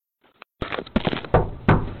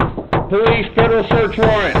police federal search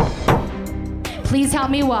warrant. Please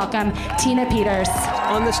help me welcome Tina Peters.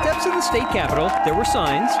 On the steps of the state capitol, there were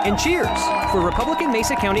signs and cheers for Republican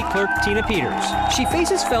Mesa County Clerk Tina Peters. She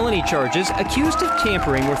faces felony charges accused of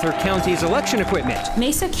tampering with her county's election equipment.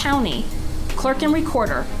 Mesa County Clerk and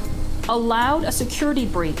Recorder allowed a security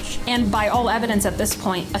breach and, by all evidence at this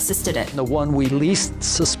point, assisted it. The one we least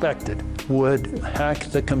suspected would hack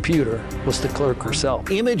the computer was the clerk herself.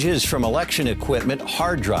 Images from election equipment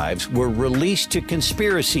hard drives were released to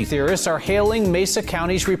conspiracy theorists are hailing Mesa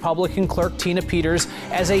County's Republican clerk Tina Peters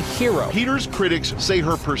as a hero. Peters' critics say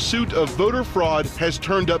her pursuit of voter fraud has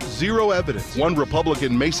turned up zero evidence. One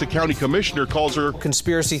Republican Mesa County commissioner calls her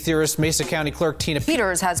conspiracy theorist Mesa County clerk Tina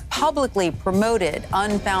Peters has publicly promoted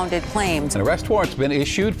unfounded claims. An arrest warrant's been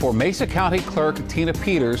issued for Mesa County clerk Tina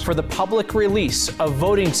Peters for the public release of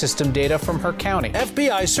voting system data from her county.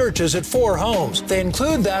 FBI searches at 4 homes. They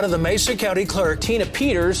include that of the Mesa County clerk. Tina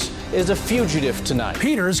Peters is a fugitive tonight.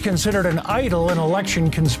 Peters, considered an idol in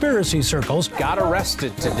election conspiracy circles, got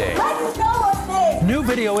arrested today. New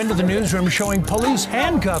video into the newsroom showing police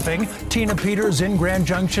handcuffing Tina Peters in Grand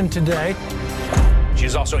Junction today. She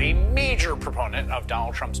is also a major proponent of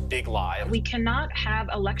Donald Trump's big lie. We cannot have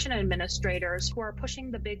election administrators who are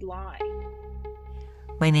pushing the big lie.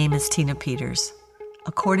 My name is Tina Peters.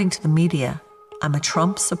 According to the media, I'm a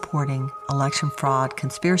Trump-supporting election fraud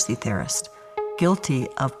conspiracy theorist, guilty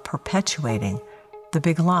of perpetuating the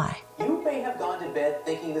big lie. You may have gone to bed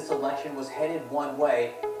thinking this election was headed one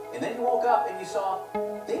way, and then you woke up and you saw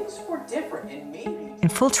things were different, and maybe... In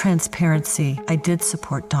full transparency, I did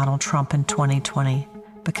support Donald Trump in 2020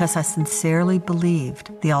 because I sincerely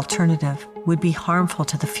believed the alternative would be harmful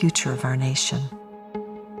to the future of our nation.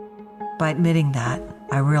 By admitting that,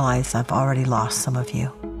 I realize I've already lost some of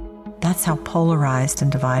you. That's how polarized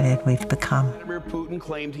and divided we've become. Putin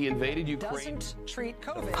claimed he invaded Ukraine.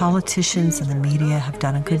 Politicians and the media have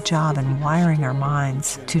done a good job in wiring our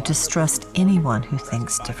minds to distrust anyone who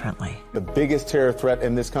thinks differently. The biggest terror threat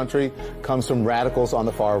in this country comes from radicals on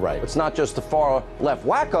the far right. It's not just the far left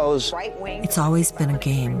wackos. It's always been a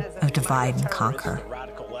game of divide and conquer.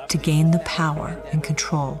 To gain the power and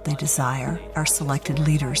control they desire, our selected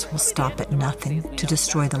leaders will stop at nothing to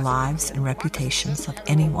destroy the lives and reputations of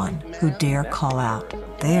anyone who dare call out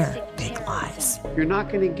their big lies. You're not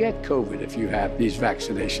going to get COVID if you have these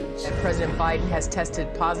vaccinations. President Biden has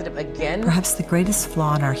tested positive again. Perhaps the greatest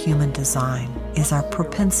flaw in our human design is our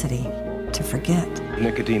propensity to forget.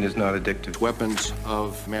 Nicotine is not addictive. Weapons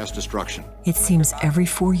of mass destruction. It seems every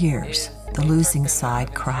 4 years, the losing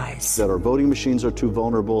side cries that our voting machines are too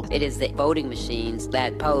vulnerable. It is the voting machines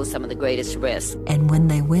that pose some of the greatest risks. And when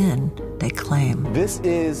they win, they claim this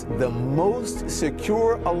is the most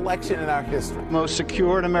secure election in our history. Most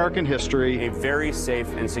secure in American history. A very safe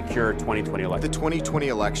and secure 2020 election. The 2020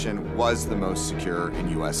 election was the most secure in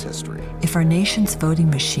U.S. history. If our nation's voting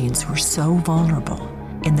machines were so vulnerable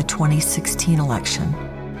in the 2016 election,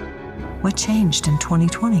 what changed in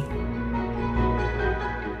 2020?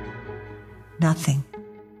 Nothing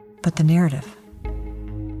but the narrative.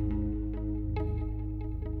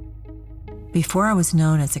 Before I was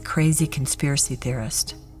known as a crazy conspiracy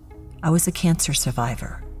theorist, I was a cancer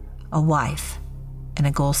survivor, a wife, and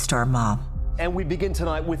a Gold Star mom. And we begin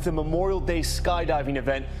tonight with the Memorial Day skydiving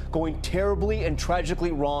event going terribly and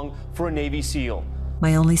tragically wrong for a Navy SEAL.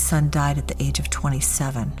 My only son died at the age of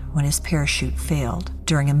 27 when his parachute failed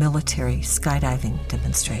during a military skydiving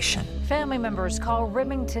demonstration. Family members call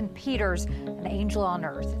Remington Peters an angel on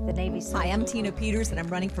earth. The Navy SEAL. Hi, I'm Tina Peters, and I'm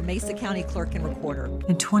running for Mesa County Clerk and Recorder.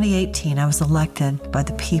 In 2018, I was elected by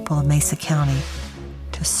the people of Mesa County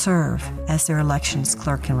to serve as their elections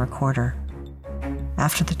clerk and recorder.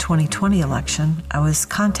 After the 2020 election, I was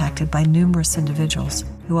contacted by numerous individuals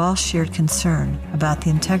who all shared concern about the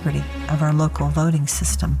integrity of our local voting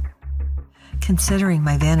system. Considering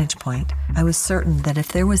my vantage point, I was certain that if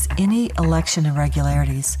there was any election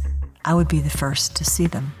irregularities, I would be the first to see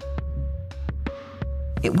them.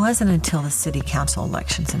 It wasn't until the city council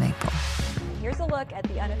elections in April Here's a look at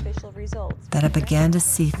the unofficial results that I began to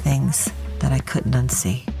see things that I couldn't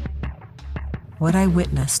unsee. What I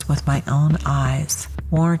witnessed with my own eyes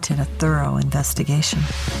warranted a thorough investigation.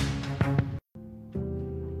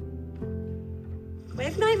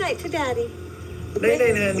 Wave night-night to Daddy.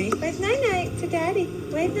 Night-night, honey. Wave night-night to Daddy.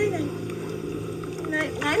 Wave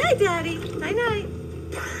night-night. Night-night, Daddy. Night-night.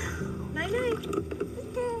 Night-night.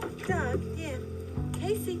 Okay. Dog, yeah.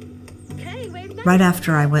 Casey. Okay, wave night-night. Right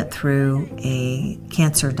after I went through a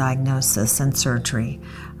cancer diagnosis and surgery,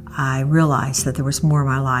 I realized that there was more in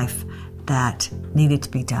my life that needed to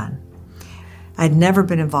be done. I'd never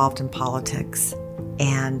been involved in politics,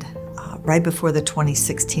 and Right before the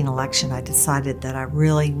 2016 election, I decided that I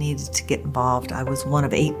really needed to get involved. I was one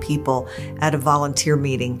of 8 people at a volunteer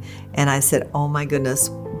meeting, and I said, oh my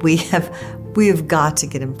goodness, we have got to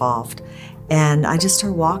get involved. And I just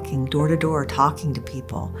started walking door to door, talking to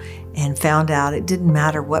people, and found out it didn't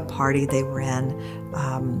matter what party they were in.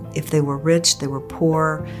 If they were rich, they were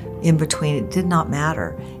poor, in between, it did not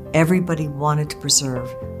matter. Everybody wanted to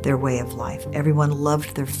preserve their way of life. Everyone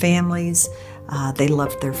loved their families. They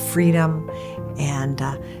loved their freedom. And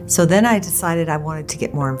so then I decided I wanted to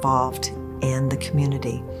get more involved in the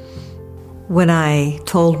community. When I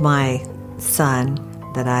told my son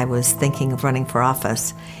that I was thinking of running for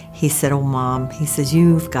office, he said, oh, Mom, he says,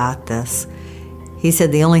 you've got this. He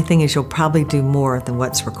said, the only thing is you'll probably do more than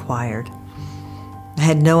what's required. I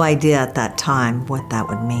had no idea at that time what that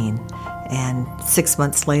would mean. And 6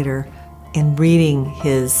 months later, in reading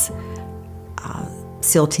his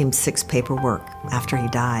SEAL Team 6 paperwork after he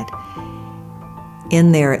died,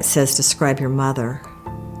 in there it says, describe your mother.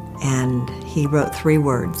 And he wrote 3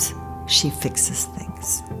 words, she fixes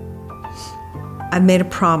things. I made a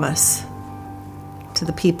promise to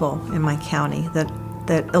the people in my county that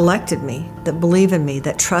elected me, that believe in me,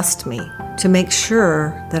 that trust me, to make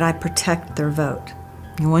sure that I protect their vote.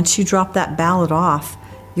 And once you drop that ballot off,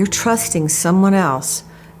 you're trusting someone else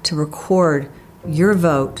to record your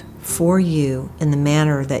vote for you in the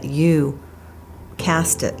manner that you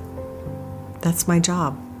cast it. That's my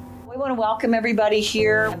job. We want to welcome everybody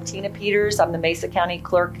here. I'm Tina Peters. I'm the Mesa County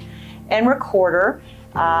Clerk and Recorder.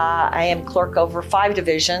 I am clerk over 5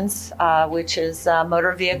 divisions, which is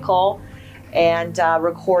motor vehicle and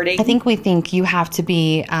recording. I think we think you have to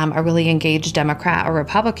be a really engaged Democrat or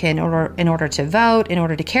Republican in order to vote, in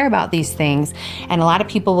order to care about these things. And a lot of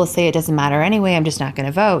people will say it doesn't matter anyway, I'm just not going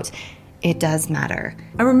to vote. It does matter.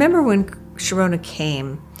 I remember when Sharona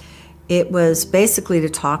came, it was basically to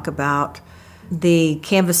talk about the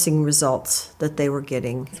canvassing results that they were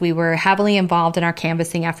getting. We were heavily involved in our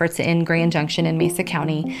canvassing efforts in Grand Junction in Mesa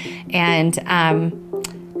County, and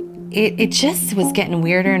it just was getting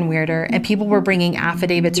weirder and weirder, and people were bringing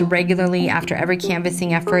affidavits regularly after every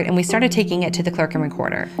canvassing effort, and we started taking it to the clerk and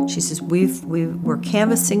recorder. She says, we're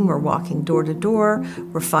canvassing, we're walking door to door,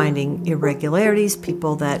 we're finding irregularities,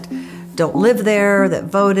 people that don't live there, that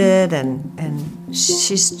voted, and I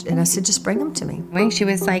said, just bring them to me. She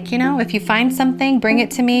was like, if you find something, bring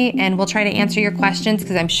it to me, and we'll try to answer your questions,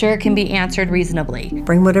 because I'm sure it can be answered reasonably.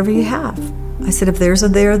 Bring whatever you have. I said, if there's a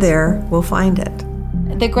there, we'll find it.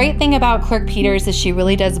 The great thing about Clerk Peters is she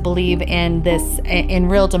really does believe in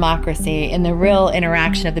real democracy, in the real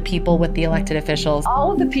interaction of the people with the elected officials.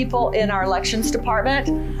 All of the people in our elections department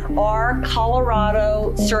are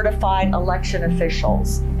Colorado certified election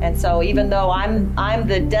officials. And so even though I'm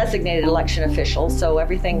the designated election official, so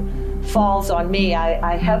everything falls on me,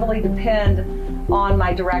 I heavily depend on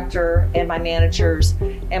my director and my managers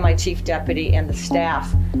and my chief deputy and the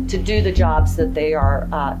staff to do the jobs that they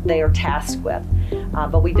are tasked with.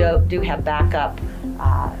 But we do have backup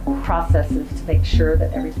processes to make sure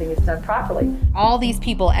that everything is done properly. All these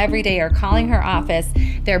people every day are calling her office.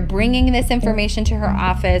 They're bringing this information to her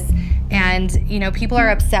office, and people are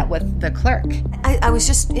upset with the clerk. I was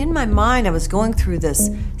just, in my mind, I was going through this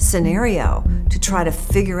scenario to try to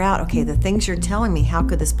figure out, okay, the things you're telling me, how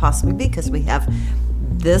could this possibly be? Because we have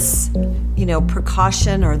this,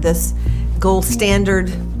 precaution or this gold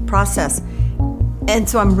standard process. And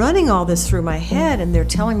so I'm running all this through my head, and they're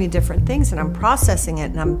telling me different things, and I'm processing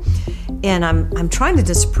it, and I'm trying to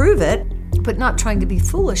disprove it, but not trying to be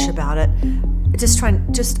foolish about it.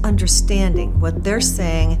 Just understanding what they're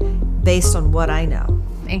saying based on what I know.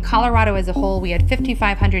 In Colorado as a whole, we had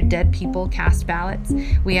 5,500 dead people cast ballots.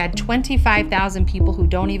 We had 25,000 people who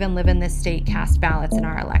don't even live in this state cast ballots in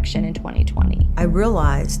our election in 2020. I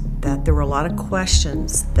realized that there were a lot of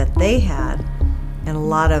questions that they had and a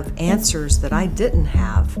lot of answers that I didn't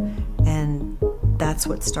have, and that's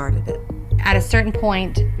what started it. At a certain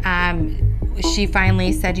point, she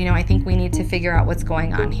finally said, I think we need to figure out what's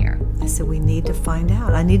going on here. I said, we need to find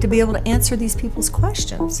out. I need to be able to answer these people's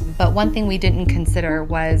questions. But one thing we didn't consider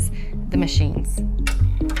was the machines.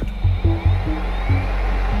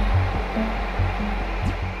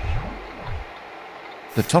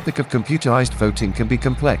 The topic of computerized voting can be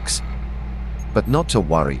complex, but not to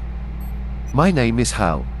worry. My name is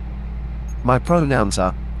Hal. My pronouns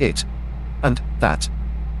are it and that.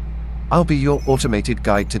 I'll be your automated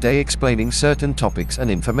guide today, explaining certain topics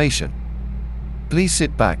and information. Please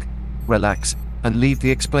sit back, relax, and leave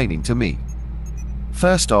the explaining to me.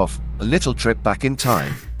 First off, a little trip back in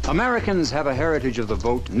time. Americans have a heritage of the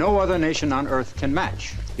vote no other nation on earth can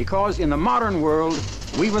match. Because in the modern world,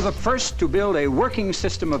 we were the first to build a working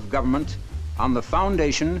system of government on the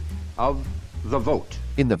foundation of the vote.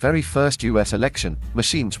 In the very first US election,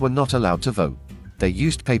 machines were not allowed to vote. They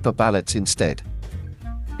used paper ballots instead.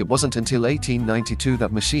 It wasn't until 1892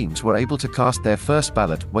 that machines were able to cast their first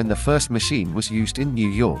ballot, when the first machine was used in New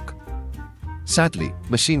York. Sadly,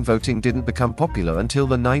 machine voting didn't become popular until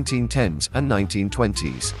the 1910s and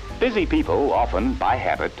 1920s. Busy people often, by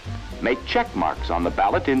habit, make check marks on the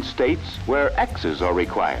ballot in states where X's are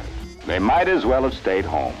required. They might as well have stayed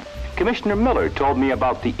home. Commissioner Miller told me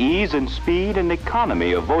about the ease and speed and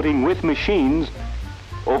economy of voting with machines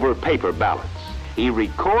over paper ballots. He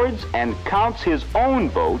records and counts his own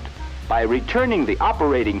vote by returning the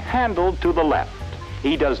operating handle to the left.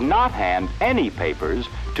 He does not hand any papers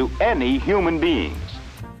to any human beings.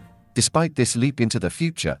 Despite this leap into the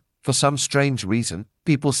future, for some strange reason,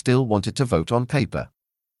 people still wanted to vote on paper.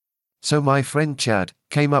 So my friend Chad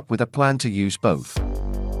came up with a plan to use both.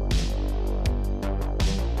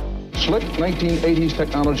 Slick 1980s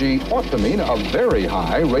technology ought to mean a very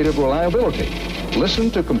high rate of reliability. Listen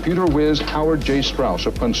to computer whiz Howard J. Strauss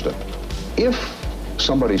of Princeton. If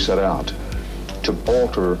somebody set out to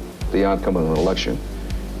alter the outcome of an election,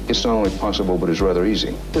 it's not only possible, but it's rather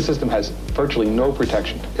easy. The system has virtually no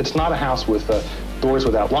protection. It's not a house with doors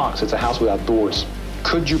without locks. It's a house without doors.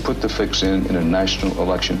 Could you put the fix in a national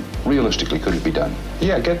election? Realistically, could it be done?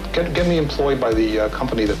 Yeah, get me employed by the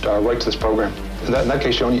company that writes this program. In that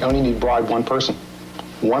case, you only need to bribe one person.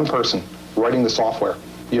 One person writing the software.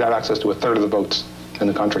 You'd have access to a third of the votes in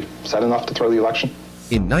the country. Is that enough to throw the election?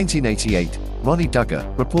 In 1988, Ronnie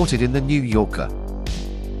Duggar reported in the New Yorker.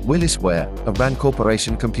 Willis Ware, a RAND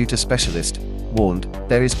Corporation computer specialist, warned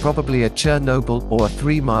there is probably a Chernobyl or a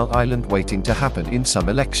 3 Mile Island waiting to happen in some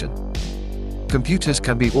election. Computers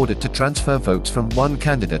can be ordered to transfer votes from one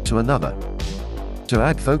candidate to another, to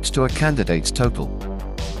add votes to a candidate's total,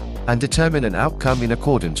 and determine an outcome in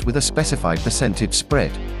accordance with a specified percentage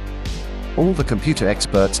spread. All the computer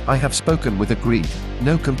experts I have spoken with agreed,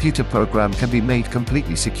 no computer program can be made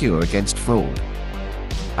completely secure against fraud,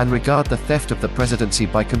 and regard the theft of the presidency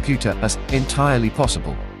by computer as entirely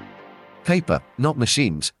possible. Paper, not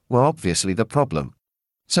machines, were obviously the problem.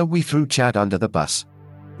 So we threw Chad under the bus.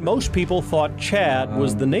 Most people thought Chad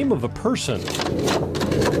was the name of a person,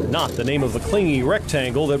 not the name of a clingy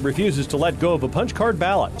rectangle that refuses to let go of a punch card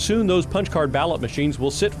ballot. Soon those punch card ballot machines will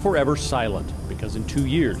sit forever silent, because in 2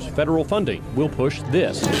 years, federal funding will push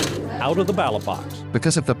this out of the ballot box.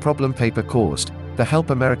 Because of the problem paper caused, the Help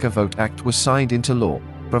America Vote Act was signed into law,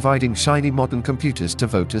 providing shiny modern computers to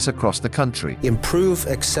voters across the country. Improve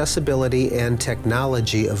accessibility and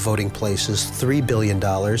technology of voting places, $3 billion.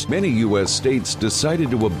 Many U.S. states decided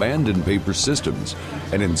to abandon paper systems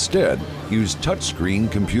and instead use touchscreen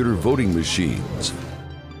computer voting machines.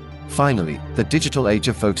 Finally, the digital age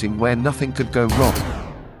of voting where nothing could go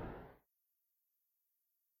wrong.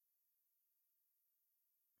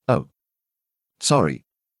 Oh. Sorry.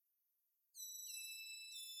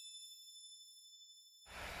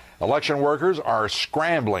 Election workers are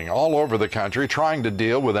scrambling all over the country trying to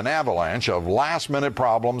deal with an avalanche of last-minute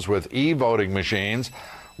problems with e-voting machines.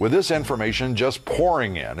 With this information just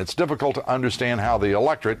pouring in, it's difficult to understand how the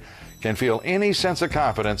electorate can feel any sense of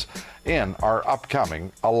confidence in our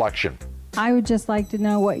upcoming election. I would just like to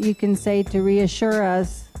know what you can say to reassure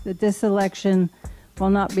us that this election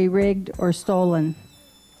will not be rigged or stolen.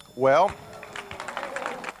 Well,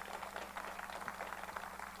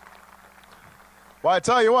 I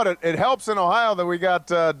tell you what, it helps in Ohio that we got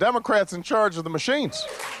Democrats in charge of the machines.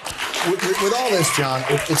 With all this, John,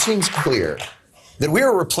 it seems clear that we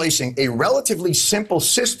are replacing a relatively simple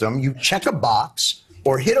system. You check a box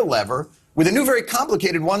or hit a lever with a new, very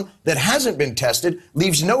complicated one that hasn't been tested,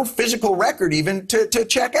 leaves no physical record even to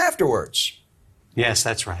check afterwards. Yes,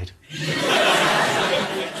 that's right.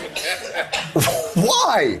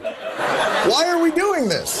 Why? Why are we doing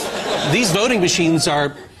this? These voting machines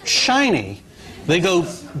are shiny. They go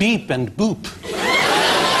beep and boop.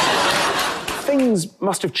 Things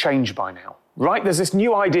must have changed by now, right? There's this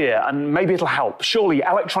new idea, and maybe it'll help. Surely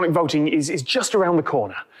electronic voting is just around the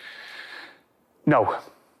corner. No,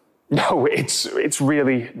 it's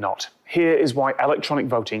really not. Here is why electronic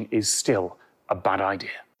voting is still a bad idea.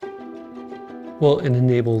 Well, it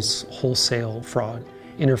enables wholesale fraud,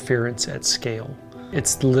 interference at scale.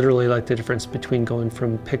 It's literally like the difference between going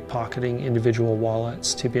from pickpocketing individual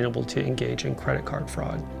wallets to being able to engage in credit card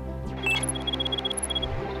fraud.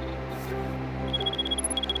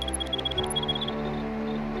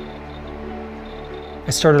 I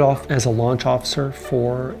started off as a launch officer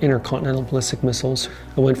for intercontinental ballistic missiles.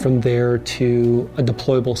 I went from there to a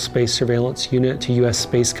deployable space surveillance unit, to U.S.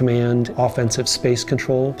 Space Command, offensive space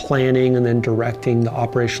control, planning and then directing the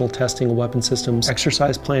operational testing of weapon systems,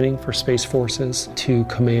 exercise planning for Space Forces, to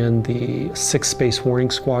command the 6th Space Warning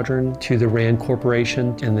Squadron, to the RAND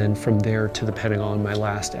Corporation, and then from there to the Pentagon, my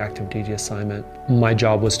last active duty assignment. My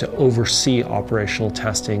job was to oversee operational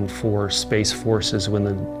testing for Space Forces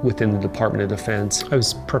within the Department of Defense. I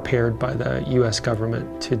was prepared by the U.S.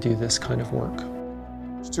 government to do this kind of work.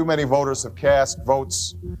 Too many voters have cast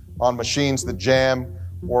votes on machines that jam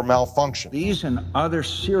or malfunction. These and other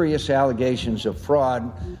serious allegations of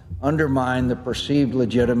fraud undermine the perceived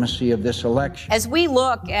legitimacy of this election. As we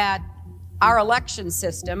look at our election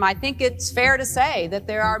system, I think it's fair to say that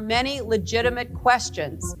there are many legitimate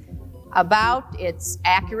questions about its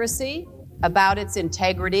accuracy, about its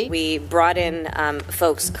integrity. We brought in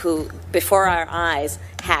folks who, before our eyes,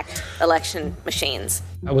 hacked election machines.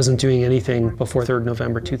 I wasn't doing anything before 3rd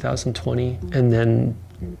November 2020, and then,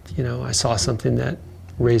 I saw something that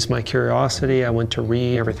raised my curiosity. I went to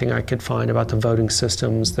read everything I could find about the voting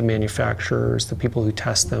systems, the manufacturers, the people who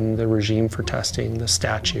test them, the regime for testing, the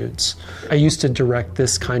statutes. I used to direct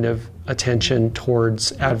this kind of attention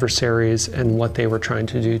towards adversaries and what they were trying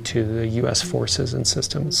to do to the U.S. forces and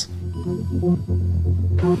systems.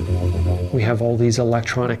 We have all these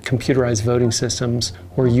electronic computerized voting systems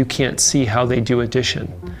where you can't see how they do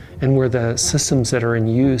addition, and where the systems that are in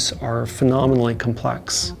use are phenomenally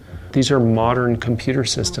complex. These are modern computer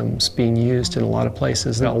systems being used in a lot of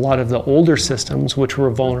places. Now, a lot of the older systems, which were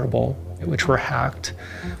vulnerable, which were hacked,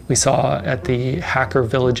 we saw at the hacker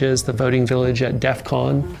villages, the voting village at DEF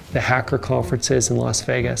CON, the hacker conferences in Las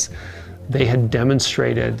Vegas, they had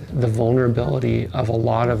demonstrated the vulnerability of a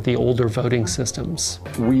lot of the older voting systems.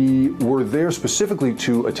 We were there specifically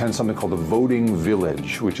to attend something called the Voting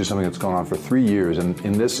Village, which is something that's gone on for 3 years. And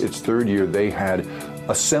in this, its 3rd year, they had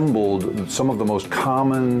assembled some of the most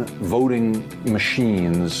common voting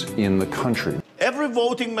machines in the country. Every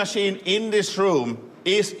voting machine in this room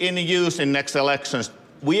is in use in next elections.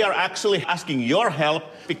 We are actually asking your help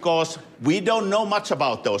because we don't know much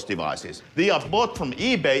about those devices. They are bought from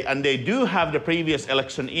eBay and they do have the previous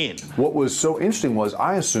election in. What was so interesting was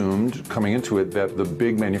I assumed coming into it that the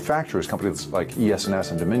big manufacturers, companies like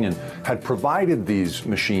ES&S and Dominion, had provided these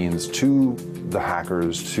machines to the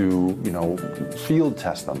hackers to, field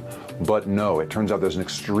test them. But no, it turns out there's an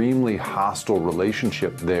extremely hostile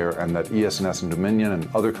relationship there, and that ES&S and Dominion and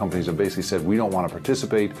other companies have basically said we don't want to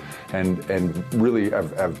participate, and really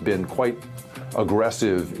have been quite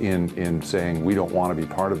aggressive in saying we don't want to be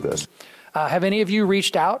part of this. Have any of you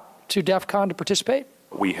reached out to DEF CON to participate?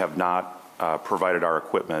 We have not provided our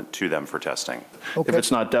equipment to them for testing. Okay. If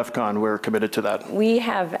it's not DEF CON, we're committed to that. We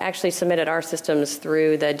have actually submitted our systems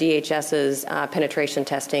through the DHS's penetration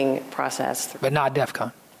testing process. But not DEF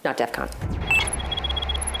CON? Not DEF CON.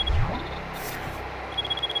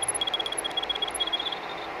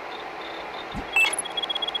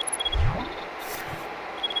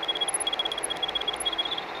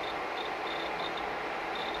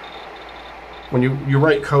 When you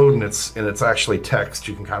write code and it's actually text,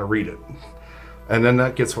 you can kind of read it. And then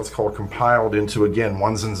that gets what's called compiled into, again,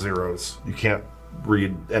 ones and zeros. You can't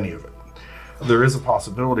read any of it. There is a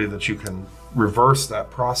possibility that you can reverse that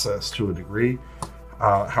process to a degree.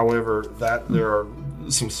 However, there are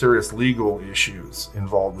some serious legal issues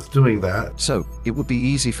involved with doing that. So, it would be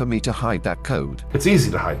easy for me to hide that code. It's easy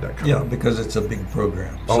to hide that code. Yeah, because it's a big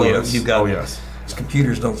program. Oh, so yes. Yes.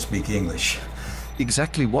 Computers don't speak English.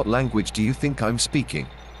 Exactly what language do you think I'm speaking?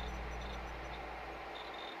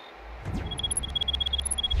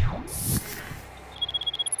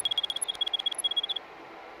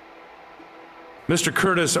 Mr.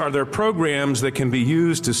 Curtis, are there programs that can be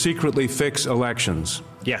used to secretly fix elections?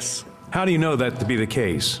 Yes. How do you know that to be the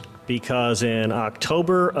case? Because in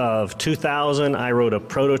October of 2000, I wrote a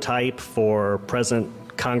prototype for President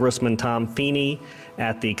Congressman Tom Feeney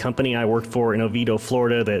at the company I worked for in Oviedo,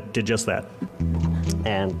 Florida, that did just that.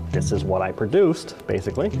 And this is what I produced,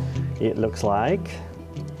 basically. It looks like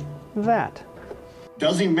that.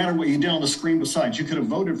 Doesn't even matter what you did on the screen besides. You could have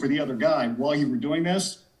voted for the other guy while you were doing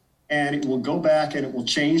this, and it will go back and it will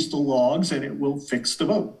change the logs and it will fix the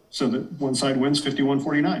vote so that one side wins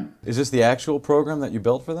 51-49. Is this the actual program that you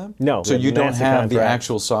built for them? No. So you don't have the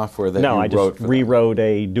actual software that you wrote for them? No, I just rewrote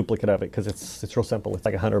a duplicate of it because it's real simple. It's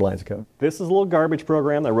like 100 lines of code. This is a little garbage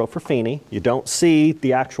program that I wrote for Feeney. You don't see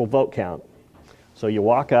the actual vote count. So you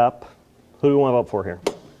walk up. Who do we want to vote for here?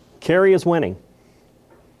 Kerry is winning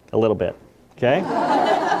a little bit, okay?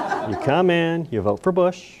 You come in, you vote for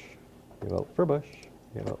Bush, you vote for Bush,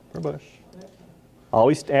 you vote for Bush.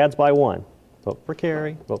 Always adds by one. Vote for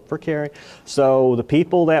Kerry, vote for Kerry. So the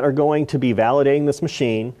people that are going to be validating this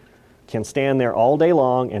machine can stand there all day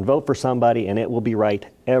long and vote for somebody, and it will be right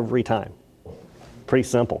every time. Pretty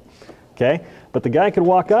simple, okay? But the guy could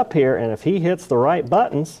walk up here, and if he hits the right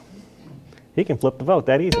buttons, he can flip the vote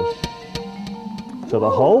that easy. So the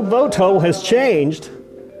whole vote total has changed.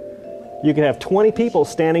 You can have 20 people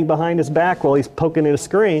standing behind his back while he's poking at a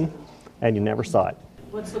screen, and you never saw it.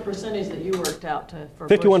 What's the percentage that you worked out to for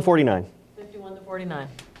 51-49. 51 to 49.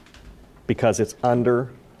 Because it's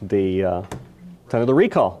under the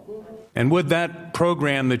recall. And would that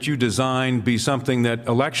program that you designed be something that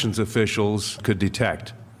elections officials could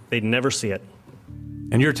detect? They'd never see it.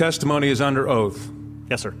 And your testimony is under oath?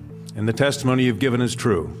 Yes, sir. And the testimony you've given is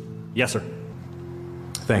true? Yes, sir.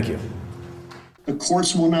 Thank you. The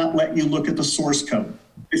courts will not let you look at the source code.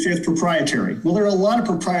 They say it's proprietary. Well, there are a lot of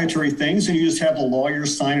proprietary things, and you just have the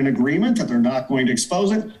lawyers sign an agreement that they're not going to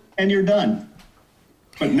expose it, and you're done.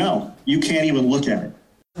 But no, you can't even look at it.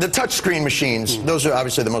 The touchscreen machines, those are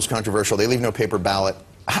obviously the most controversial. They leave no paper ballot.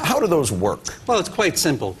 How do those work? Well, it's quite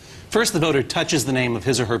simple. First, the voter touches the name of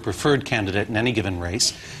his or her preferred candidate in any given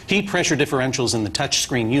race. Heat pressure differentials in the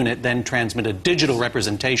touchscreen unit then transmit a digital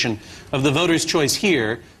representation of the voter's choice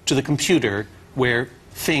here to the computer where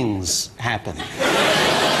things happen.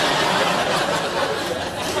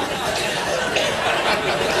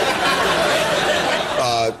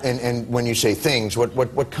 And when you say things,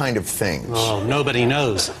 what kind of things? Oh, nobody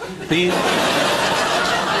knows. These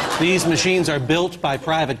machines are built by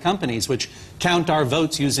private companies which count our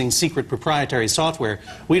votes using secret proprietary software.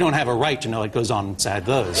 We don't have a right to know what goes on inside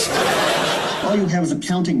those. All you have is a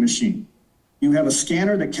counting machine. You have a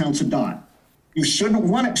scanner that counts a dot. You shouldn't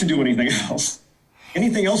want it to do anything else.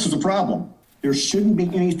 Anything else is a problem. There shouldn't be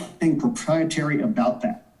anything proprietary about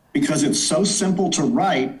that because it's so simple to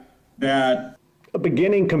write that a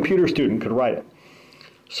beginning computer student could write it.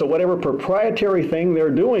 So whatever proprietary thing they're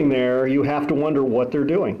doing there, you have to wonder what they're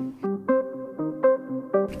doing.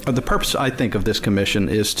 The purpose, I think, of this commission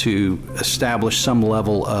is to establish some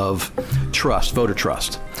level of trust, voter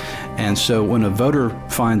trust. And so when a voter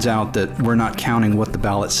finds out that we're not counting what the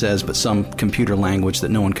ballot says, but some computer language that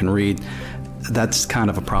no one can read, that's kind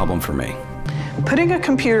of a problem for me. Putting a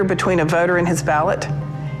computer between a voter and his ballot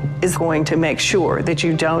is going to make sure that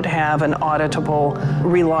you don't have an auditable,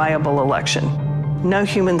 reliable election. No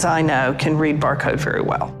humans I know can read barcode very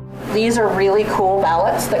well. These are really cool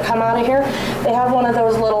ballots that come out of here. They have one of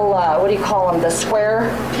those little, what do you call them, the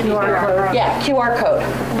square? QR code. Yeah, QR code.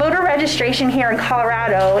 Voter registration here in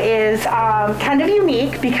Colorado is kind of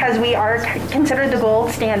unique because we are considered the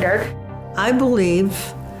gold standard. I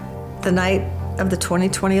believe the night of the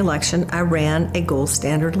 2020 election, I ran a gold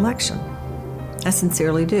standard election. I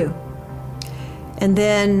sincerely do. And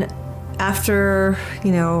then after,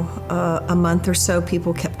 a month or so,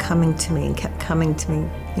 people kept coming to me.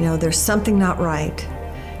 There's something not right.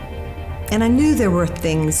 And I knew there were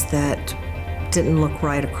things that didn't look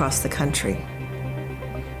right across the country.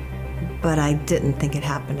 But I didn't think it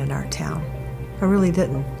happened in our town. I really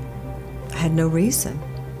didn't. I had no reason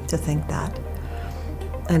to think that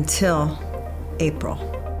until April.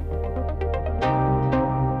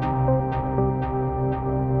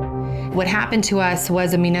 What happened to us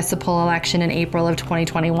was a municipal election in April of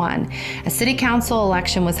 2021. A city council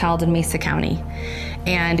election was held in Mesa County.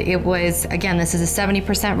 And it was, again, this is a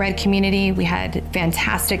 70% red community. We had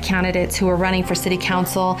fantastic candidates who were running for city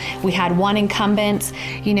council. We had one incumbent,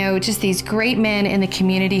 just these great men in the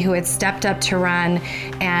community who had stepped up to run.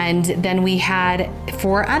 And then we had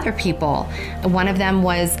 4 other people. One of them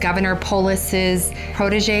was Governor Polis's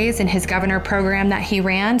proteges in his governor program that he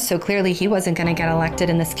ran. So clearly he wasn't going to get elected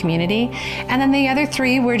in this community. And then the other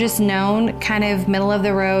 3 were just known kind of middle of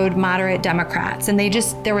the road, moderate Democrats. And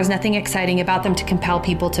there was nothing exciting about them to compel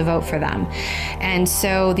people to vote for them. And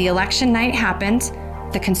so the election night happened.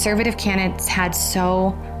 The conservative candidates had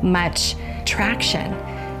so much traction.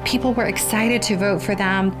 People were excited to vote for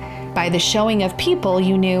them. By the showing of people,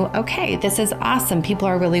 you knew, okay, this is awesome. People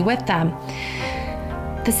are really with them.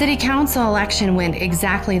 The city council election went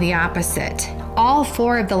exactly the opposite. All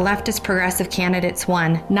 4 of the leftist progressive candidates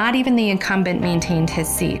won. Not even the incumbent maintained his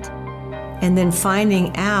seat. And then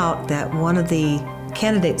finding out that one of the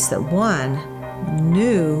candidates that won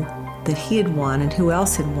knew that he had won and who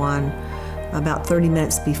else had won about 30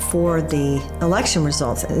 minutes before the election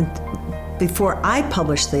results, before I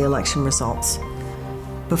published the election results,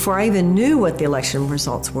 before I even knew what the election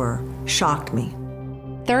results were, shocked me.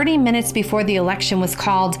 30 minutes before the election was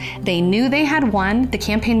called, they knew they had won. The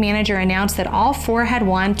campaign manager announced that all 4 had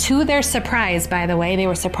won. To their surprise, by the way, they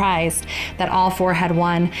were surprised that all 4 had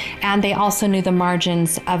won. And they also knew the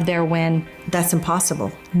margins of their win. That's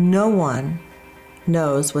impossible. No one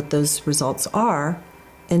knows what those results are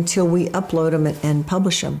until we upload them and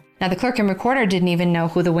publish them. Now, the clerk and recorder didn't even know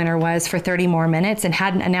who the winner was for 30 more minutes and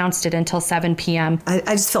hadn't announced it until 7 p.m. I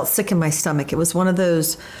just felt sick in my stomach. It was one of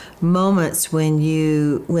those moments when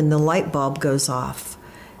the light bulb goes off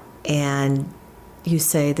and you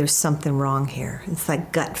say, there's something wrong here. It's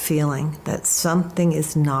that gut feeling that something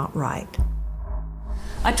is not right.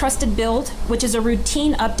 A trusted build, which is a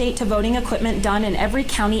routine update to voting equipment done in every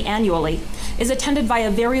county annually, is attended by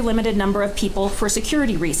a very limited number of people for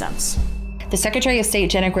security reasons. The Secretary of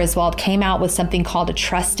State, Jenna Griswold, came out with something called a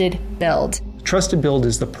trusted build. Trusted build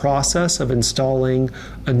is the process of installing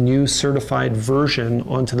a new certified version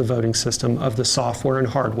onto the voting system of the software and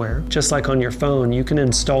hardware. Just like on your phone, you can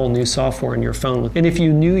install new software in your phone. And if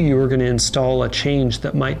you knew you were going to install a change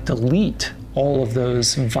that might delete all of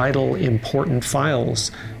those vital, important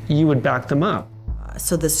files, you would back them up.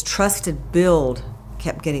 So this trusted build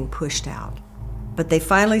kept getting pushed out. But they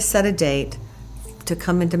finally set a date to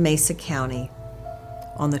come into Mesa County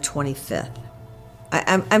on the 25th.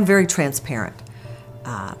 I'm very transparent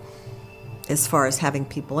as far as having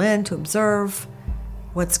people in to observe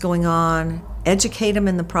what's going on, educate them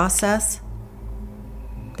in the process.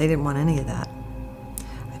 They didn't want any of that.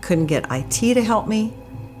 I couldn't get IT to help me.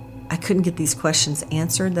 I couldn't get these questions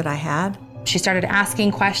answered that I had. She started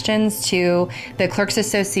asking questions to the Clerks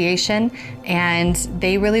Association, and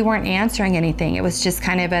they really weren't answering anything. It was just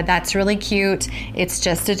kind of that's really cute. It's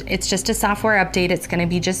just a software update. It's going to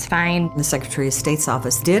be just fine. The Secretary of State's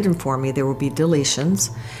office did inform me there will be deletions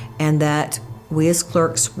and that we as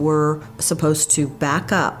clerks were supposed to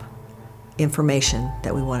back up information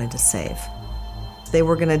that we wanted to save. They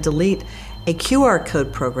were going to delete a QR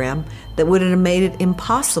code program that would have made it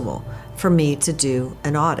impossible for me to do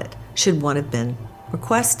an audit, should one have been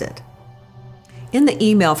requested. In the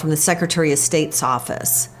email from the Secretary of State's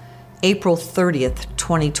office, April 30th,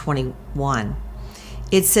 2021,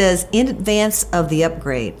 it says, in advance of the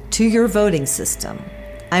upgrade to your voting system,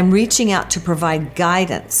 I'm reaching out to provide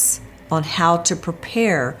guidance on how to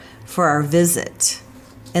prepare for our visit.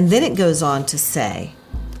 And then it goes on to say,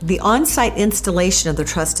 the on-site installation of the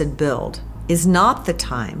trusted build is not the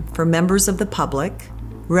time for members of the public,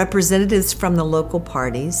 representatives from the local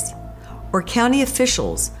parties, or county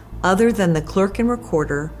officials other than the clerk and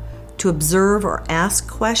recorder to observe or ask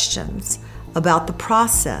questions about the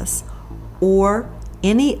process or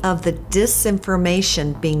any of the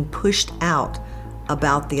disinformation being pushed out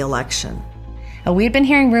about the election. We'd been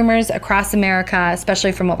hearing rumors across America,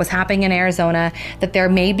 especially from what was happening in Arizona, that there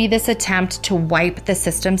may be this attempt to wipe the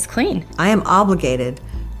systems clean. I am obligated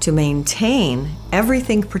to maintain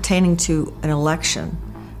everything pertaining to an election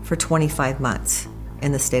for 25 months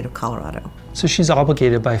in the state of Colorado. So she's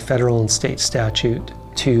obligated by federal and state statute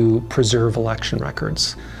to preserve election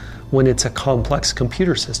records. When it's a complex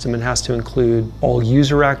computer system, it has to include all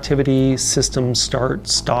user activity, system start,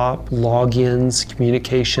 stop, logins,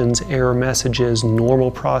 communications, error messages, normal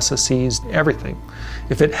processes, everything.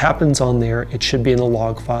 If it happens on there, it should be in the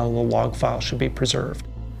log file, and the log file should be preserved.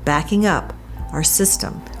 Backing up our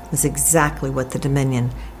system was exactly what the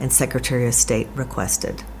Dominion and Secretary of State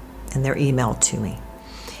requested in their email to me.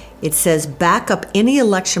 It says back up any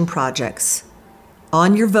election projects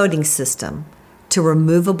on your voting system to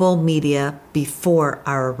removable media before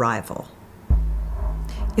our arrival.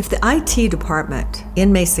 If the IT department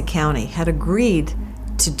in Mesa County had agreed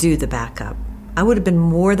to do the backup, I would have been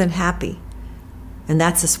more than happy, and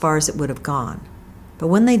that's as far as it would have gone. But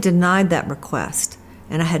when they denied that request,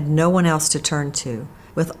 and I had no one else to turn to,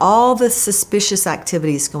 with all the suspicious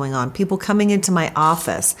activities going on, people coming into my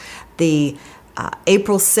office, the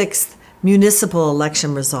April 6th municipal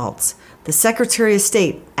election results, the Secretary of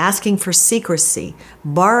State asking for secrecy,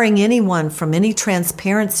 barring anyone from any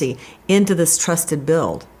transparency into this trusted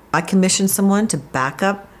build, I commissioned someone to back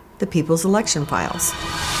up the people's election files.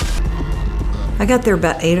 I got there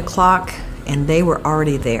about 8 o'clock, and they were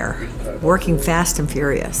already there, working fast and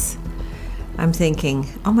furious. I'm thinking,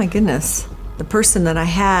 oh my goodness, the person that I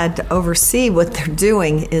had to oversee what they're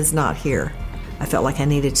doing is not here. I felt like I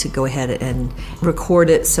needed to go ahead and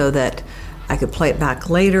record it so that I could play it back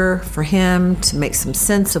later for him to make some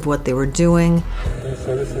sense of what they were doing.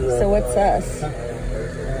 So what's this?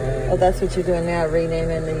 Oh, that's what you're doing now,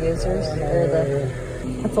 renaming the users?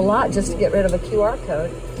 That's a lot just to get rid of a QR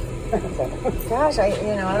code. Gosh, I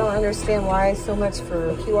don't understand why so much for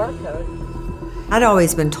a QR code. I'd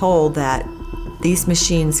always been told that These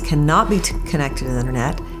machines cannot be connected to the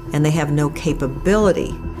internet, and they have no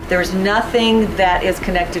capability. There's nothing that is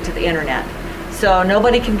connected to the internet. So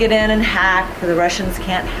nobody can get in and hack. The Russians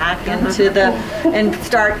can't hack into and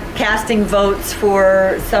start casting votes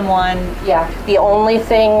for someone. Yeah, the only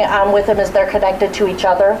thing with them is they're connected to each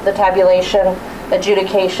other, the tabulation,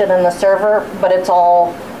 adjudication, and the server, but it's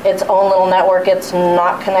all its own little network. It's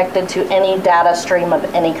not connected to any data stream of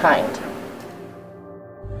any kind.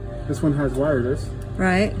 This one has wireless.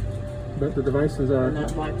 Right. But the devices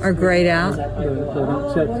are grayed out. They're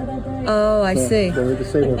not checked. Oh, I see. They're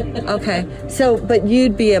disabled. Okay. So, but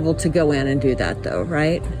you'd be able to go in and do that, though,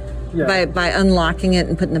 right? Yeah. By unlocking it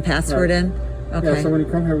and putting the password in. Okay. Yeah. So when you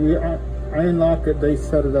come here, I unlock it. They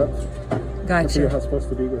set it up. Gotcha. I figure how it's supposed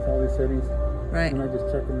to be with all these settings. Right. And I just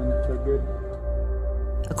check them and they're good.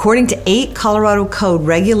 According to 8 Colorado Code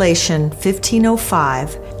Regulation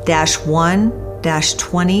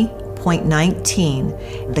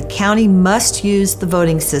 1505-1-20.19, the county must use the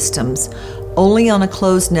voting systems only on a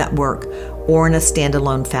closed network or in a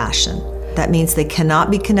standalone fashion. That means they cannot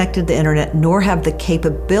be connected to the internet nor have the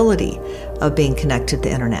capability of being connected to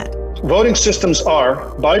the internet. Voting systems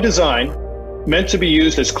are, by design, meant to be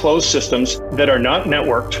used as closed systems that are not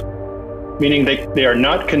networked, meaning they are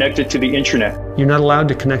not connected to the internet. You're not allowed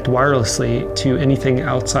to connect wirelessly to anything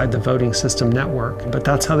outside the voting system network, but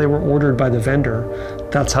that's how they were ordered by the vendor.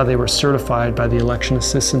 That's how they were certified by the Election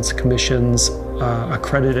Assistance Commission's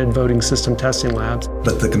accredited voting system testing labs.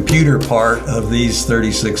 But the computer part of these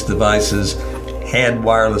 36 devices had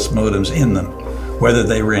wireless modems in them. Whether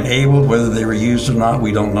they were enabled, whether they were used or not,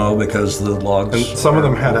 we don't know because the logs. And some of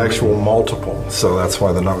them had actual multiple, so that's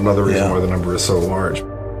why another reason why the number is so large.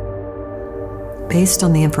 Based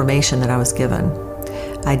on the information that I was given,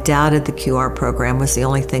 I doubted the QR program was the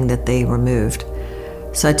only thing that they removed.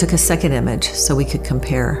 So I took a second image so we could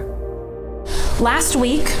compare. Last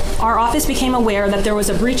week, our office became aware that there was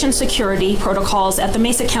a breach in security protocols at the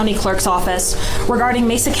Mesa County Clerk's office regarding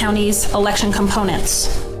Mesa County's election components.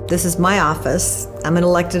 This is my office. I'm an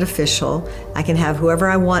elected official. I can have whoever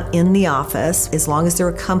I want in the office as long as they're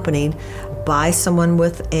accompanied by someone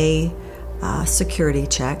with a security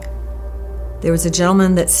check. There was a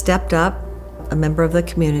gentleman that stepped up, a member of the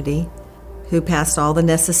community, who passed all the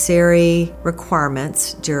necessary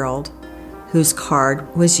requirements, Gerald, whose card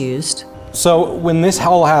was used. So when this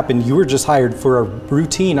all happened, you were just hired for a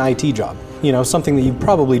routine IT job, something that you've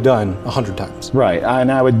probably done 100 times. Right,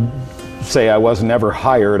 and I would say I was never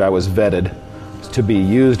hired, I was vetted to be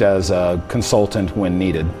used as a consultant when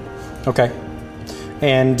needed. Okay.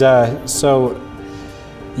 And so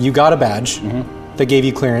you got a badge that gave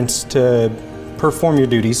you clearance to perform your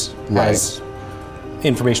duties as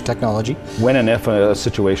information technology. When and if a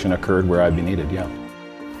situation occurred where I'd be needed, yeah.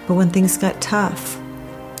 But when things got tough,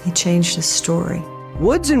 he changed his story.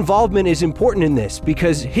 Wood's involvement is important in this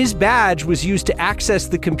because his badge was used to access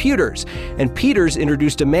the computers, and Peters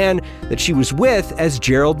introduced a man that she was with as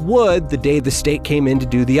Gerald Wood the day the state came in to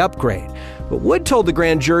do the upgrade. But Wood told the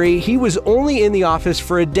grand jury he was only in the office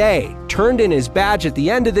for a day, turned in his badge at the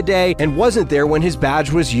end of the day, and wasn't there when his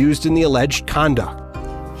badge was used in the alleged conduct.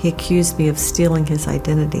 He accused me of stealing his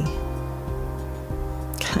identity.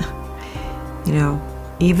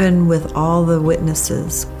 Even with all the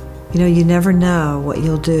witnesses, you never know what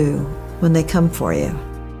you'll do when they come for you.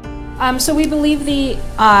 So we believe the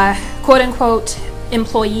quote-unquote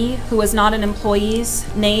employee who was not an employee's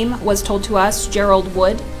name was told to us, Gerald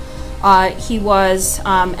Wood. He was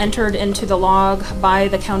entered into the log by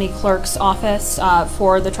the county clerk's office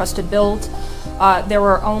for the trusted build. There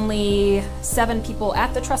were only 7 people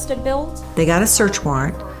at the trusted build. They got a search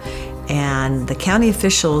warrant, and the county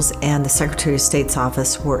officials and the Secretary of State's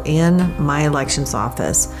office were in my elections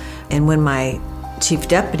office. And when my chief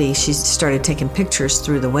deputy, she started taking pictures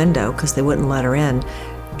through the window because they wouldn't let her in.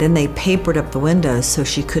 Then they papered up the windows so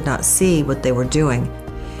she could not see what they were doing.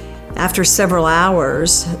 After several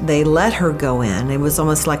hours, they let her go in. It was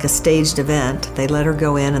almost like a staged event. They let her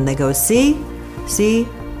go in and they go, see,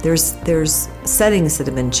 there's settings that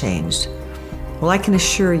have been changed. Well, I can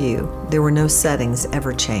assure you there were no settings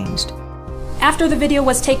ever changed. After the video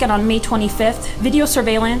was taken on May 25th, video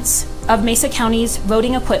surveillance of Mesa County's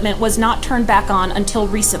voting equipment was not turned back on until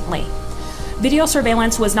recently. Video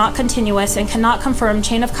surveillance was not continuous and cannot confirm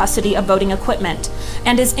chain of custody of voting equipment,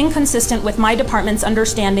 and is inconsistent with my department's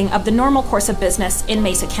understanding of the normal course of business in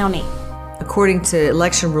Mesa County. According to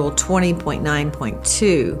Election Rule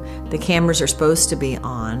 20.9.2, the cameras are supposed to be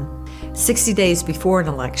on 60 days before an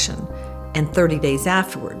election and 30 days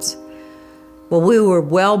afterwards. Well, we were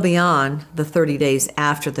well beyond the 30 days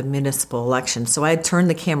after the municipal election, so I had turned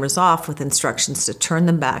the cameras off with instructions to turn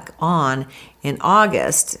them back on in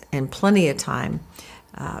August, and plenty of time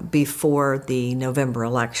before the November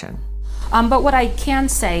election. But what I can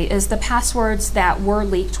say is the passwords that were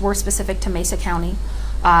leaked were specific to Mesa County.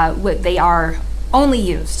 They are only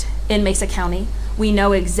used in Mesa County. We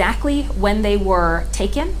know exactly when they were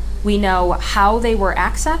taken. We know how they were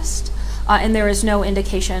accessed. And there is no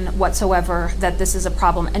indication whatsoever that this is a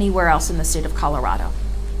problem anywhere else in the state of Colorado.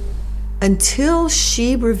 Until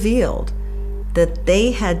she revealed that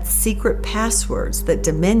they had secret passwords, that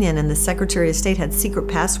Dominion and the Secretary of State had secret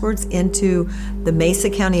passwords into the Mesa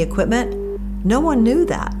County equipment, no one knew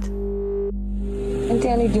that. And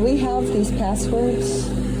Danny, do we have these passwords?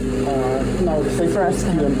 No, the state for us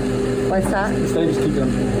to have. What's that? The state is keeping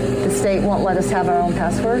them. The state won't let us have our own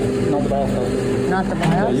password? Not the BIOS though. Not the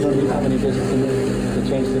BIOS? Yeah, you don't need to have any business in there to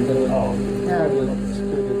change things anyway.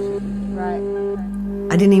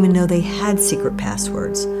 Right. I didn't even know they had secret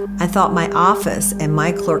passwords. I thought my office and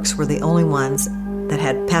my clerks were the only ones that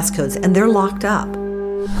had passcodes, and they're locked up.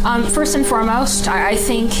 First and foremost, I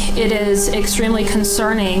think it is extremely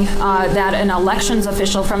concerning that an elections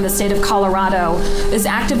official from the state of Colorado is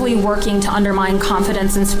actively working to undermine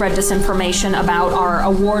confidence and spread disinformation about our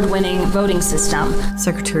award-winning voting system.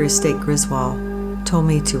 Secretary of State Griswold told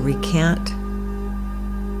me to recant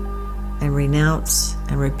and renounce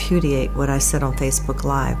and repudiate what I said on Facebook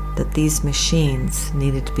Live, that these machines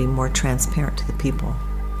needed to be more transparent to the people.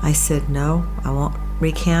 I said, no, I won't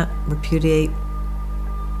recant, repudiate,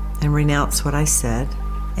 and renounce what I said,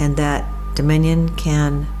 and that Dominion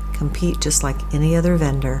can compete just like any other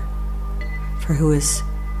vendor for who is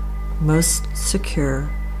most secure,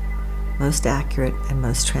 most accurate, and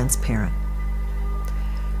most transparent.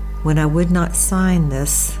 When I would not sign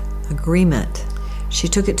this agreement, she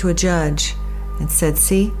took it to a judge and said,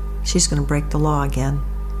 see, she's going to break the law again.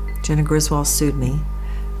 Jenna Griswold sued me.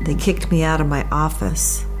 They kicked me out of my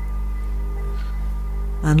office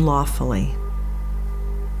unlawfully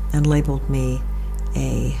and labeled me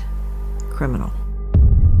a criminal.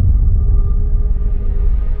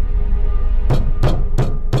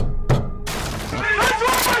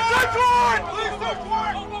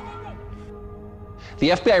 The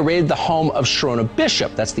FBI raided the home of Sherronna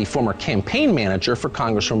Bishop. That's the former campaign manager for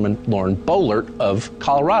Congresswoman Lauren Boebert of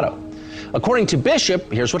Colorado. According to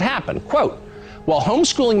Bishop, here's what happened. Quote, while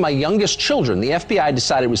homeschooling my youngest children, the FBI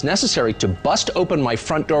decided it was necessary to bust open my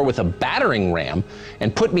front door with a battering ram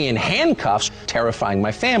and put me in handcuffs, terrifying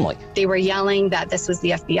my family. They were yelling that this was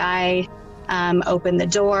the FBI. Opened the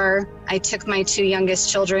door. I took my two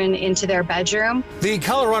youngest children into their bedroom. The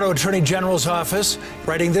Colorado Attorney General's office,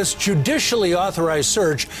 writing this judicially authorized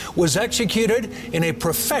search, was executed in a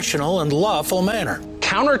professional and lawful manner.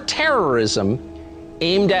 Counterterrorism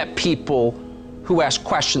aimed at people who ask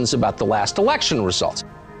questions about the last election results.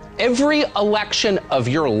 Every election of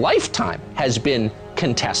your lifetime has been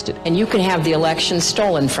contested. And you can have the election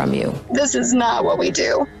stolen from you. This is not what we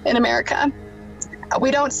do in America. We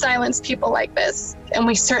don't silence people like this, and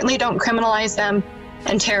we certainly don't criminalize them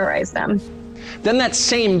and terrorize them. Then that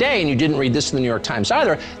same day, and you didn't read this in the New York Times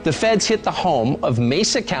either, the feds hit the home of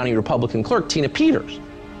Mesa County Republican clerk Tina Peters.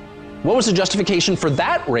 What was the justification for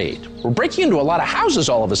that raid? We're breaking into a lot of houses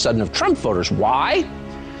all of a sudden of Trump voters. Why?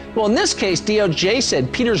 Well, in this case, DOJ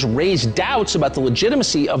said Peters raised doubts about the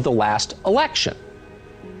legitimacy of the last election.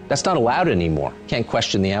 That's not allowed anymore. Can't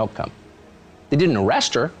question the outcome. They didn't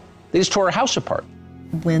arrest her. They just tore her house apart.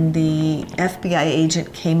 When the FBI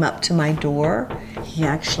agent came up to my door, he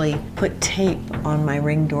actually put tape on my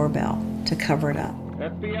Ring doorbell to cover it up.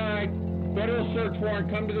 FBI, federal search warrant,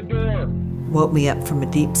 come to the door. Woke me up from a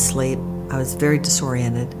deep sleep. I was very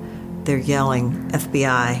disoriented. They're yelling,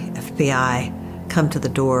 FBI, FBI, come to the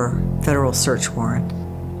door, federal search warrant.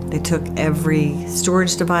 They took every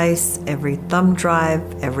storage device, every thumb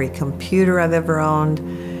drive, every computer I've ever owned.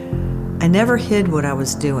 I never hid what I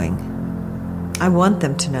was doing. I want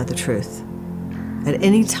them to know the truth. At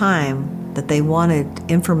any time that they wanted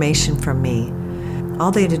information from me, all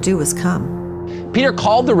they had to do was come. Peter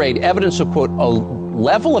called the raid evidence of, quote, a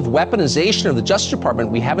level of weaponization of the Justice Department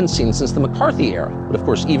we haven't seen since the McCarthy era. But of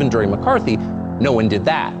course, even during McCarthy, no one did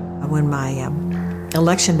that. When my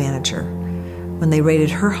election manager, when they raided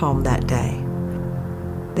her home that day,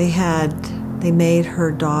 they made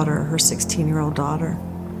her daughter, her 16-year-old daughter,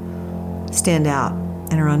 stand out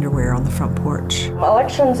in her underwear on the front porch.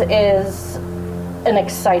 Elections is an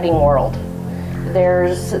exciting world.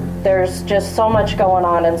 There's just so much going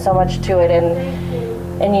on and so much to it, and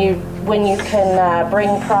when you can bring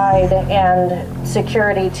pride and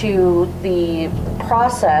security to the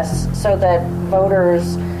process so that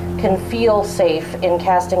voters can feel safe in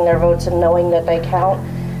casting their votes and knowing that they count,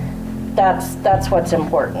 that's what's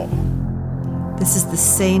important. This is the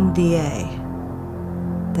same DA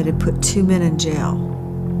that had put 2 men in jail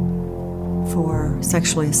for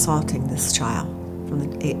sexually assaulting this child from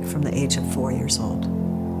the age of 4 years old.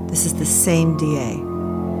 This is the same DA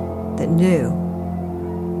that knew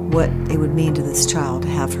what it would mean to this child to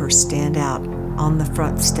have her stand out on the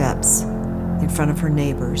front steps in front of her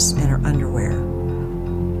neighbors in her underwear,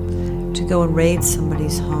 to go and raid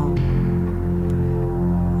somebody's home,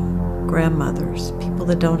 grandmothers, people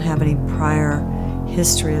that don't have any prior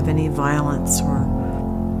history of any violence or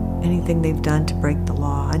anything they've done to break the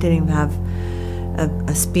law. I didn't even have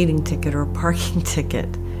a speeding ticket or a parking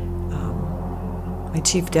ticket. My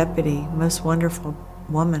chief deputy, most wonderful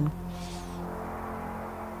woman,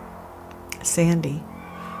 Sandy,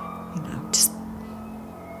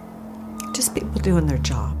 just people doing their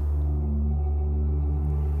job.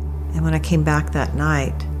 And when I came back that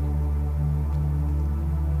night,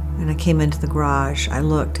 and I came into the garage, I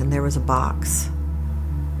looked and there was a box.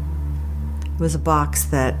 It was a box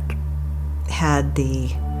that had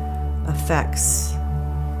the effects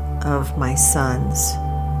of my son's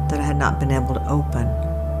that I had not been able to open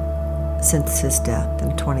since his death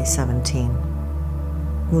in 2017.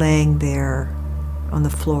 Laying there on the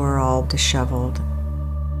floor all disheveled.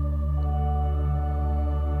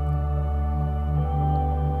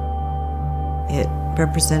 It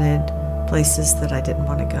represented places that I didn't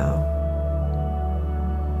want to go.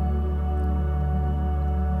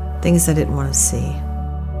 Things I didn't want to see.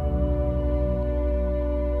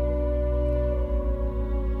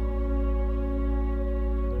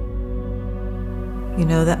 You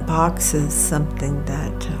know, that box is something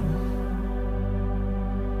that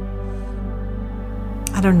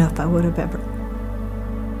I don't know if I would have ever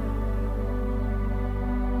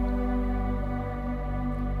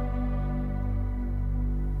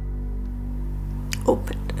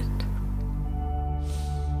opened it.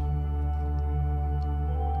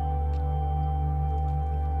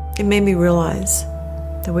 It made me realize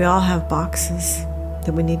that we all have boxes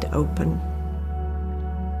that we need to open.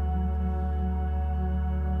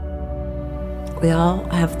 We all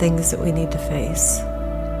have things that we need to face.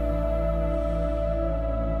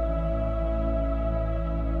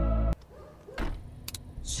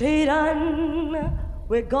 Satan,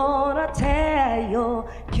 we're gonna tear your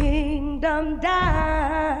kingdom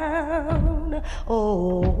down.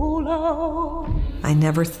 Oh, Lord. I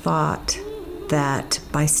never thought that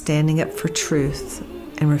by standing up for truth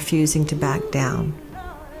and refusing to back down,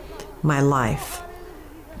 my life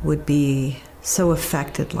would be so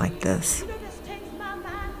affected like this.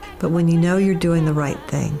 But when you know you're doing the right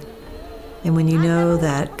thing, and when you know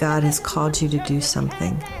that God has called you to do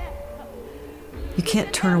something, you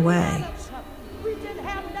can't turn away.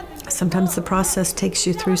 Sometimes the process takes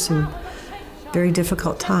you through some very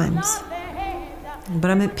difficult times.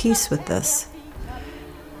 But I'm at peace with this.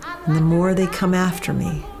 And the more they come after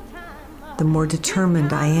me, the more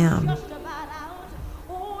determined I am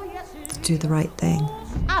to do the right thing.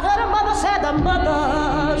 I heard a mother say the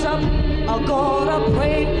mothers are gonna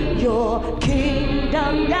bring your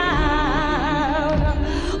kingdom down.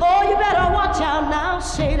 Oh, you better watch out now,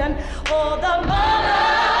 Satan. Oh, the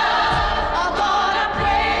mothers are gonna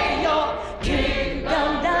bring your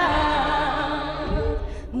kingdom down.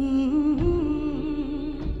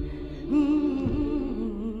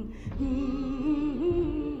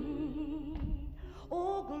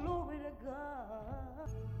 Oh, glory to God.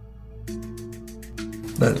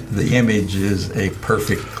 But the image is a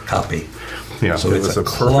perfect copy. Yeah, so it it's was a a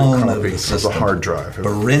perfect clone copy of the of system. the hard drive.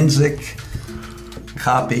 Forensic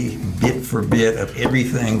copy, bit for bit, of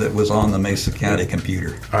everything that was on the Mesa County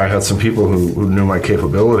computer. I had some people who knew my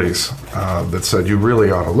capabilities that said, you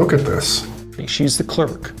really ought to look at this. She's the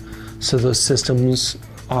clerk, so those systems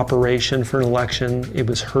operation for an election, it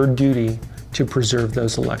was her duty to preserve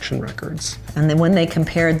those election records. And then when they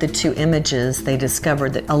compared the two images, they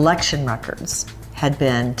discovered that election records had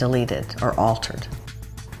been deleted or altered.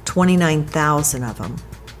 29,000 of them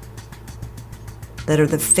that are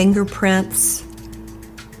the fingerprints,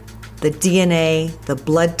 the DNA, the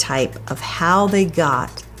blood type of how they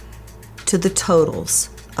got to the totals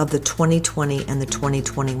of the 2020 and the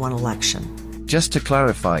 2021 election. Just to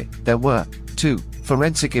clarify, there were 2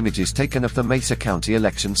 forensic images taken of the Mesa County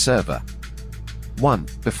election server. One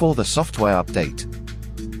before the software update.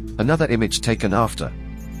 Another image taken after.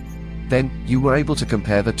 Then, you were able to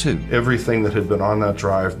compare the two. Everything that had been on that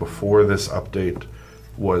drive before this update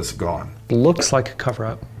was gone. Looks like a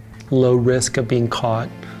cover-up. Low risk of being caught,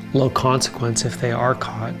 low consequence if they are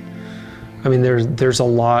caught. I mean, there's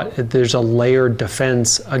a layered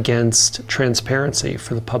defense against transparency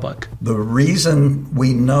for the public. The reason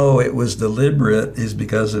we know it was deliberate is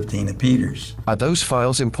because of Tina Peters. Are those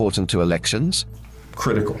files important to elections?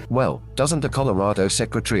 Critical. Well, doesn't the Colorado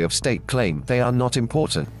Secretary of State claim they are not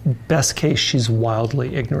important? Best case, she's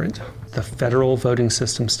wildly ignorant. The federal voting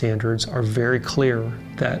system standards are very clear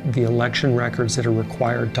that the election records that are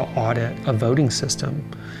required to audit a voting system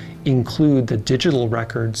include the digital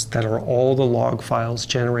records that are all the log files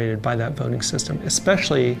generated by that voting system,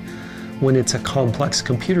 especially when it's a complex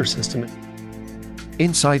computer system.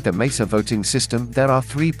 Inside the Mesa voting system, there are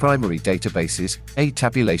 3 primary databases: a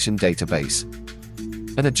tabulation database,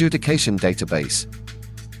 an adjudication database,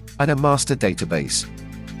 and a master database.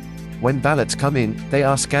 When ballots come in, they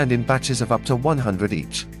are scanned in batches of up to 100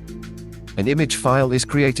 each. An image file is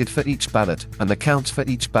created for each ballot, and the counts for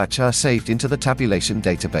each batch are saved into the tabulation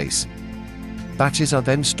database. Batches are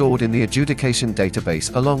then stored in the adjudication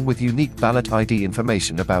database along with unique ballot ID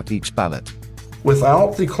information about each ballot.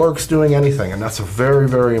 Without the clerks doing anything, and that's very,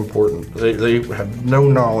 very important, they had no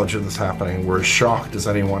knowledge of this happening, were as shocked as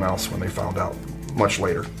anyone else when they found out much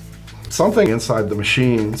later. Something inside the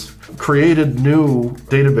machines created new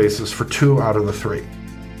databases for 2 out of the 3.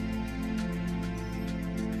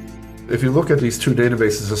 If you look at these 2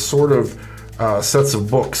 databases as sort of sets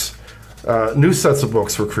of books, new sets of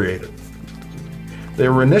books were created. They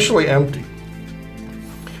were initially empty.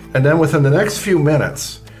 And then within the next few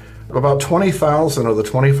minutes, about 20,000 of the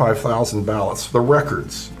 25,000 ballots, the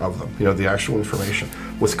records of them, the actual information,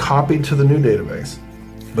 was copied to the new database.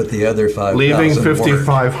 But the other 5,000 leaving weren't.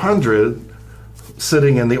 5,500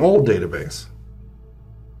 sitting in the old database.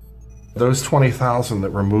 Those 20,000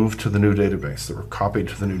 that were moved to the new database, that were copied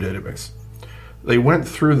to the new database, they went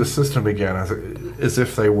through the system again as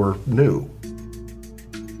if they were new.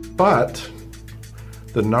 But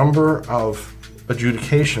the number of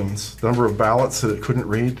adjudications, the number of ballots that it couldn't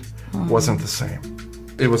read, wasn't the same.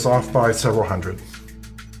 It was off by several hundred.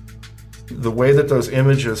 The way that those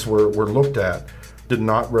images were looked at did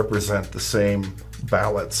not represent the same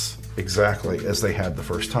ballots exactly as they had the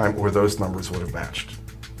first time, or those numbers would have matched.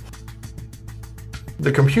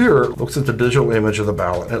 The computer looks at the digital image of the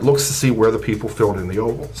ballot, and it looks to see where the people filled in the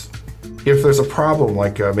ovals. If there's a problem,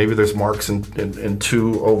 like maybe there's marks in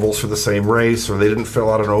 2 ovals for the same race, or they didn't fill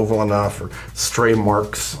out an oval enough, or stray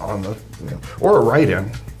marks on the, or a write-in,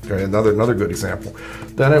 okay, another good example,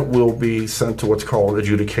 then it will be sent to what's called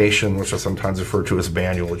adjudication, which is sometimes referred to as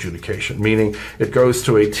manual adjudication, meaning it goes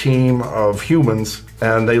to a team of humans,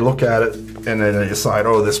 and they look at it, and then they decide,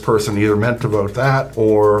 oh, this person either meant to vote that,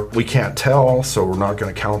 or we can't tell, so we're not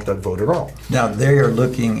going to count that vote at all. Now, they are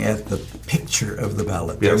looking at the picture of the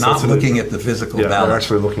ballot. They're Yes, not looking at the physical ballot. They're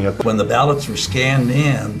actually looking at When the ballots were scanned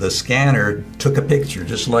in, the scanner took a picture,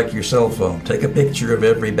 just like your cell phone. Take a picture of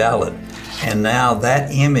every ballot. And now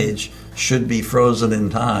that image should be frozen in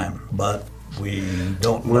time, but we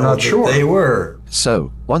don't know not that sure. they were.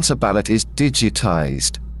 So, once a ballot is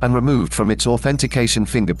digitized and removed from its authentication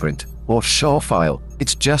fingerprint or SHA file,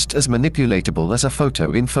 it's just as manipulatable as a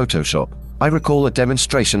photo in Photoshop. I recall a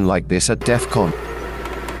demonstration like this at DEF CON.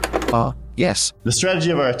 Yes. The strategy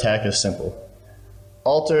of our attack is simple.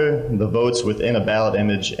 Alter the votes within a ballot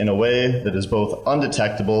image in a way that is both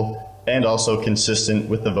undetectable and also consistent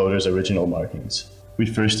with the voter's original markings. We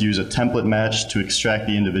first use a template match to extract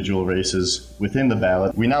the individual races within the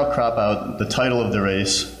ballot. We now crop out the title of the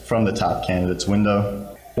race from the top candidate's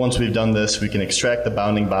window. Once we've done this, we can extract the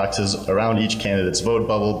bounding boxes around each candidate's vote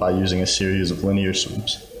bubble by using a series of linear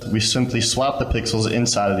sweeps. We simply swap the pixels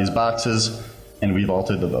inside of these boxes, and we've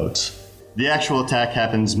altered the votes. The actual attack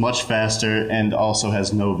happens much faster and also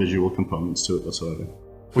has no visual components to it whatsoever.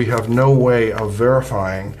 We have no way of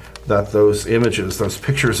verifying that those images, those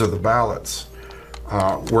pictures of the ballots,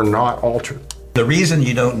 were not altered. The reason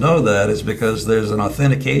you don't know that is because there's an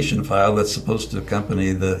authentication file that's supposed to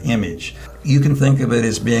accompany the image. You can think of it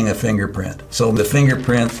as being a fingerprint. So the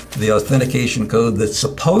fingerprint, the authentication code that's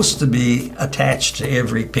supposed to be attached to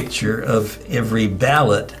every picture of every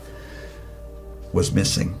ballot was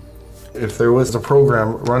missing. If there was a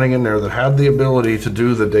program running in there that had the ability to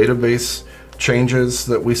do the database changes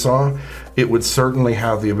that we saw, it would certainly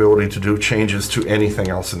have the ability to do changes to anything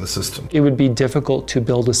else in the system. It would be difficult to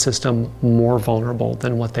build a system more vulnerable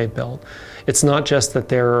than what they built. It's not just that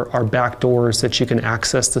there are backdoors that you can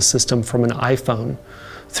access the system from an iPhone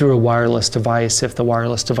through a wireless device if the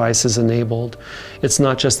wireless device is enabled. It's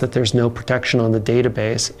not just that there's no protection on the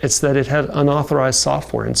database, it's that it had unauthorized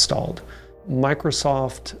software installed.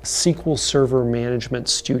 Microsoft SQL Server Management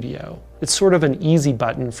Studio. It's sort of an easy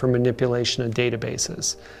button for manipulation of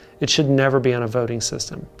databases. It should never be on a voting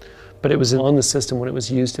system. but it was on the system when it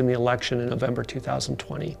was used in the election in November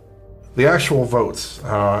 2020. The actual votes,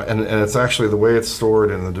 and it's actually the way it's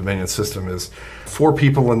stored in the Dominion system is 4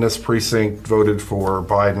 people in this precinct voted for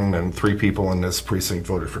Biden and 3 people in this precinct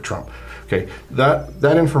voted for Trump. Okay,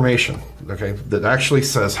 that information, okay, that actually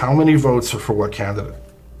says how many votes are for what candidate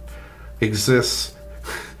exists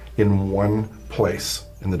in one place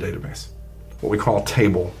in the database, what we call a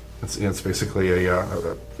table. It's basically a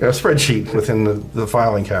spreadsheet within the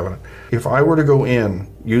filing cabinet. If I were to go in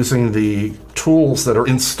using the tools that are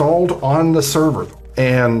installed on the server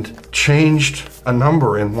and changed a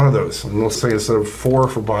number in one of those, and let's say instead of 4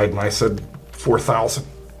 for Biden, I said 4,000.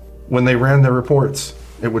 When they ran their reports,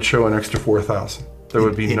 it would show an extra 4,000. There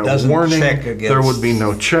would be no warning, there would be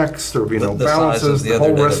no checks, there would be no balances, the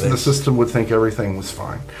whole rest of the system would think everything was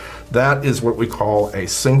fine. That is what we call a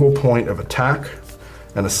single point of attack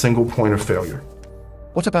and a single point of failure.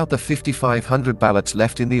 What about the 5,500 ballots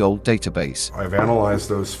left in the old database? I've analyzed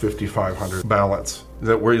those 5,500 ballots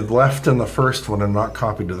that were left in the first one and not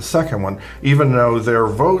copied to the second one, even though their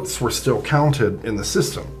votes were still counted in the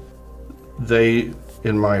system. They,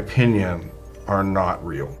 in my opinion, are not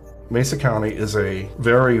real. Mesa County is a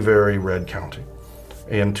very, very red county.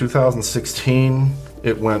 In 2016,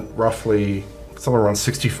 it went roughly somewhere around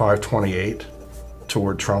 65-28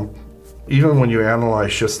 toward Trump. Even when you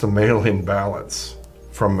analyze just the mail-in ballots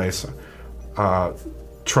from Mesa,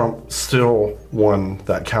 Trump still won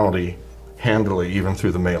that county handily, even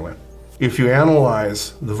through the mail-in. If you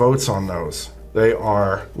analyze the votes on those, they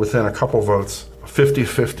are within a couple votes,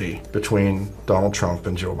 50-50 between Donald Trump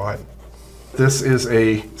and Joe Biden. This is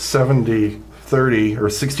a 70-30 or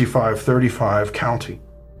 65-35 county.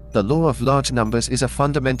 The law of large numbers is a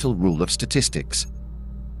fundamental rule of statistics.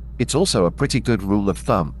 It's also a pretty good rule of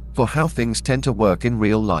thumb for how things tend to work in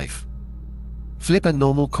real life. Flip a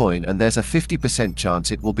normal coin and there's a 50%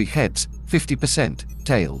 chance it will be heads, 50%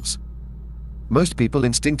 tails. Most people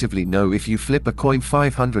instinctively know if you flip a coin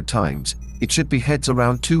 500 times, it should be heads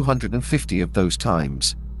around 250 of those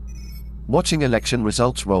times. Watching election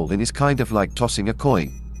results roll in is kind of like tossing a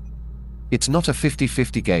coin. It's not a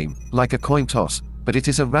 50-50 game, like a coin toss, but it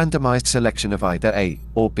is a randomized selection of either A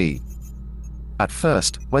or B. At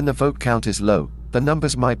first, when the vote count is low, the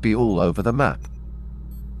numbers might be all over the map.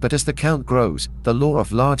 But as the count grows, the law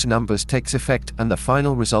of large numbers takes effect and the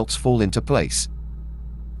final results fall into place.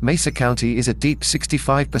 Mesa County is a deep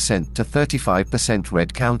 65% to 35%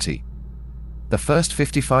 red county. The first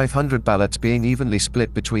 5,500 ballots being evenly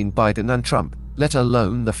split between Biden and Trump, let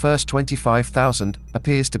alone the first 25,000,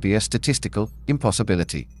 appears to be a statistical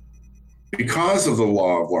impossibility. Because of the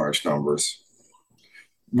law of large numbers,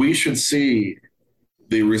 we should see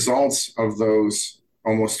the results of those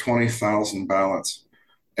almost 20,000 ballots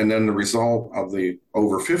and then the result of the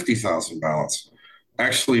over 50,000 ballots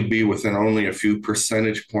actually be within only a few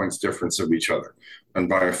percentage points difference of each other. And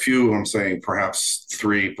by a few, I'm saying perhaps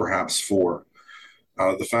 3, perhaps 4.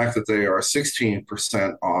 The fact that they are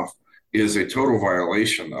 16% off is a total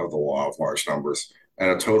violation of the law of large numbers and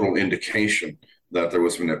a total indication that there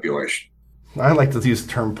was manipulation. I like to use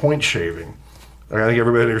the term point shaving. I think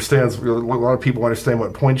everybody understands, a lot of people understand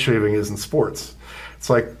what point shaving is in sports. It's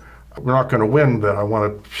like, we're not going to win, but I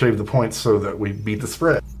want to shave the points so that we beat the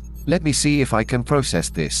spread. Let me see if I can process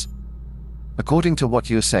this. According to what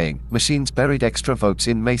you're saying, machines buried extra votes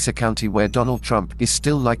in Mesa County where Donald Trump is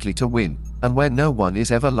still likely to win, and where no one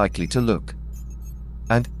is ever likely to look.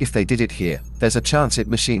 And, if they did it here, there's a chance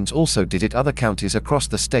machines also did it other counties across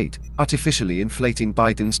the state, artificially inflating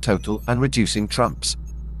Biden's total and reducing Trump's.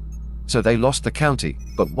 So they lost the county,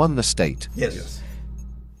 but won the state. Yes.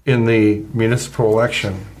 In the municipal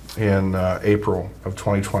election in April of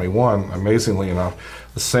 2021, amazingly enough,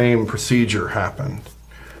 the same procedure happened.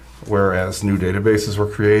 Whereas new databases were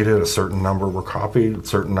created, a certain number were copied, a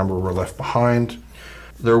certain number were left behind.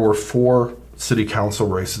 There were 4 city council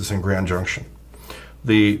races in Grand Junction.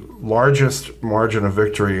 The largest margin of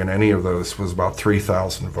victory in any of those was about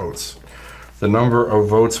 3,000 votes. The number of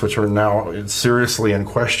votes which are now seriously in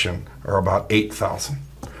question are about 8,000.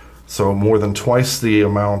 So more than twice the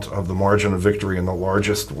amount of the margin of victory in the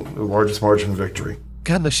largest margin of victory.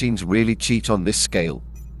 Can machines really cheat on this scale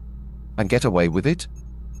and get away with it?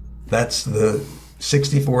 That's the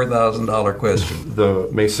 $64,000 question. The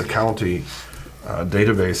Mesa County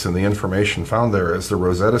database and the information found there is the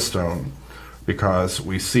Rosetta Stone, because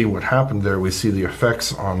we see what happened there, we see the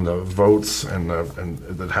effects on the votes and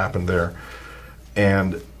that happened there,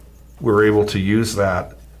 and we're able to use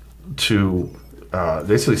that to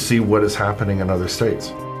basically see what is happening in other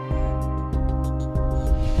states.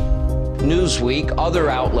 Newsweek, other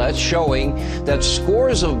outlets showing that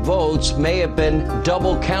scores of votes may have been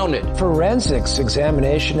double counted. Forensics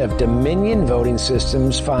examination of Dominion voting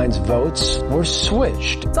systems finds votes were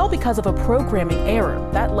switched. It's all because of a programming error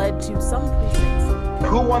that led to some precincts.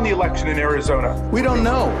 Who won the election in Arizona? We don't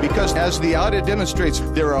know, because as the audit demonstrates,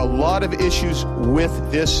 there are a lot of issues with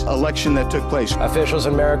this election that took place. Officials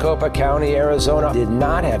in Maricopa County, Arizona did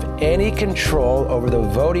not have any control over the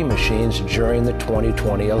voting machines during the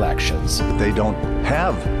 2020 elections. They don't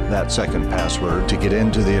have that second password to get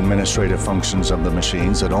into the administrative functions of the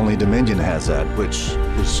machines, that only Dominion has that, which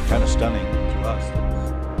is kind of stunning to us.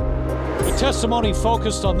 The testimony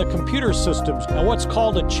focused on the computer systems and what's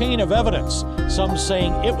called a chain of evidence, some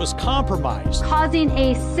saying it was compromised, causing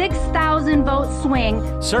a 6,000 vote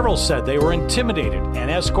swing. Several said they were intimidated and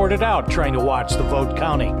escorted out trying to watch the vote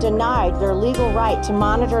counting. Denied their legal right to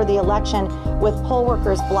monitor the election with poll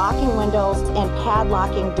workers blocking windows and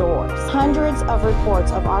padlocking doors. Hundreds of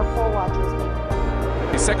reports of our poll watchers.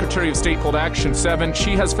 The Secretary of State called Action 7.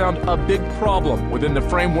 She has found a big problem within the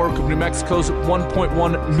framework of New Mexico's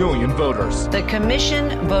 1.1 million voters. The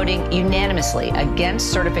commission voting unanimously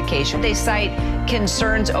against certification. They cite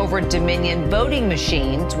concerns over Dominion voting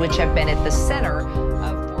machines, which have been at the center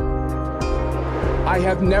of... I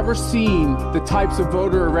have never seen the types of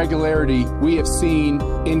voter irregularity we have seen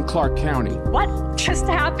in Clark County. What just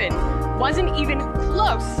happened wasn't even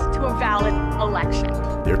close to a valid election.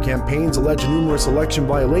 Their campaigns allege numerous election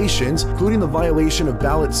violations, including the violation of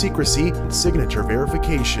ballot secrecy and signature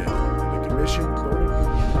verification. And the commission voted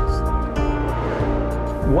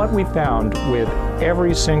unanimously. What we found with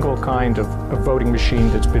every single kind of voting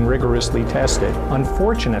machine that's been rigorously tested,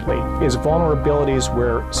 unfortunately, is vulnerabilities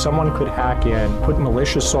where someone could hack in, put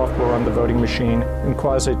malicious software on the voting machine, and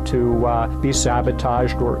cause it to be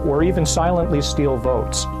sabotaged or even silently steal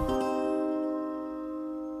votes.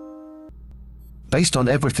 Based on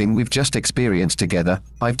everything we've just experienced together,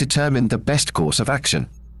 I've determined the best course of action.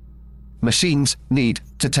 Machines need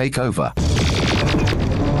to take over.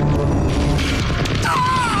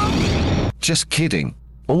 Just kidding.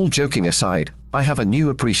 All joking aside, I have a new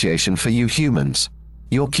appreciation for you humans.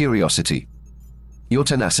 Your curiosity, your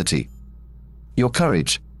tenacity, your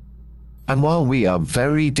courage. And while we are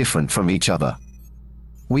very different from each other,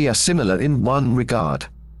 we are similar in one regard.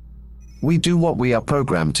 We do what we are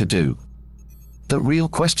programmed to do. The real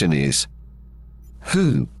question is,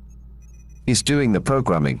 who is doing the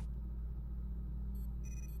programming?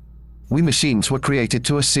 We machines were created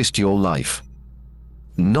to assist your life,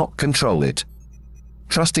 not control it.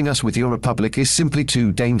 Trusting us with your republic is simply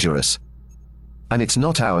too dangerous. And it's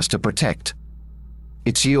not ours to protect.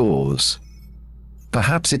 It's yours.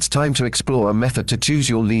 Perhaps it's time to explore a method to choose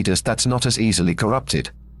your leaders that's not as easily corrupted.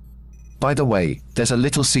 By the way, there's a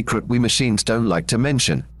little secret we machines don't like to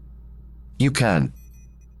mention. You can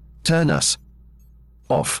turn us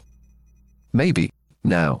off. Maybe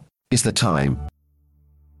now is the time.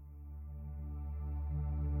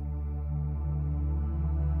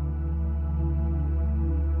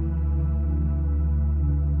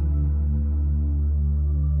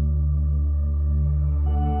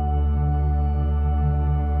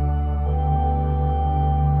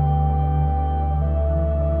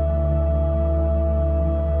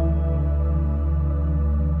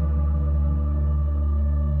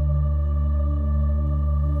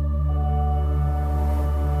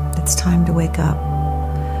 It's time to wake up.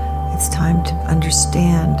 It's time to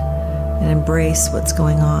understand and embrace what's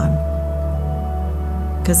going on.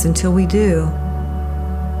 Because until we do,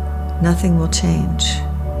 nothing will change.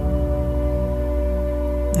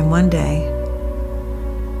 And one day,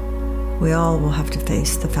 we all will have to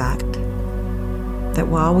face the fact that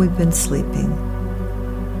while we've been sleeping,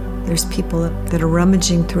 there's people that are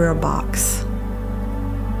rummaging through our box,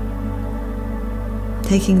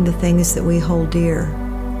 taking the things that we hold dear,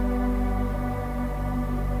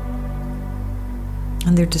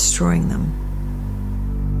 and they're destroying them.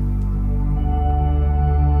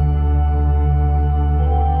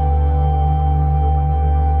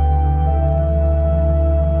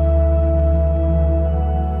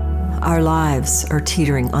 Our lives are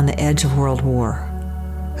teetering on the edge of world war.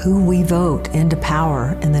 Who we vote into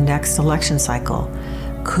power in the next election cycle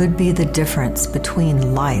could be the difference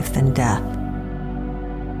between life and death.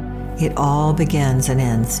 It all begins and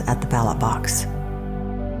ends at the ballot box.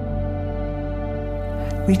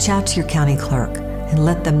 Reach out to your county clerk and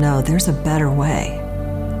let them know there's a better way.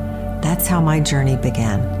 That's how my journey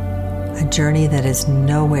began, a journey that is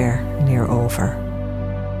nowhere near over.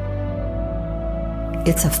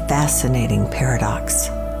 It's a fascinating paradox.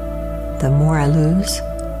 The more I lose,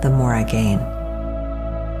 the more I gain.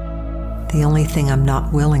 The only thing I'm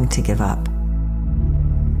not willing to give up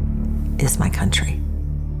is my country.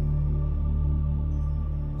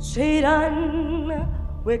 Satan,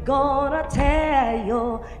 we're gonna tear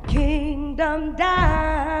your kingdom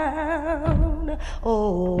down.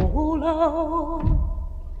 Oh, Lord.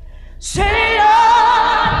 Satan,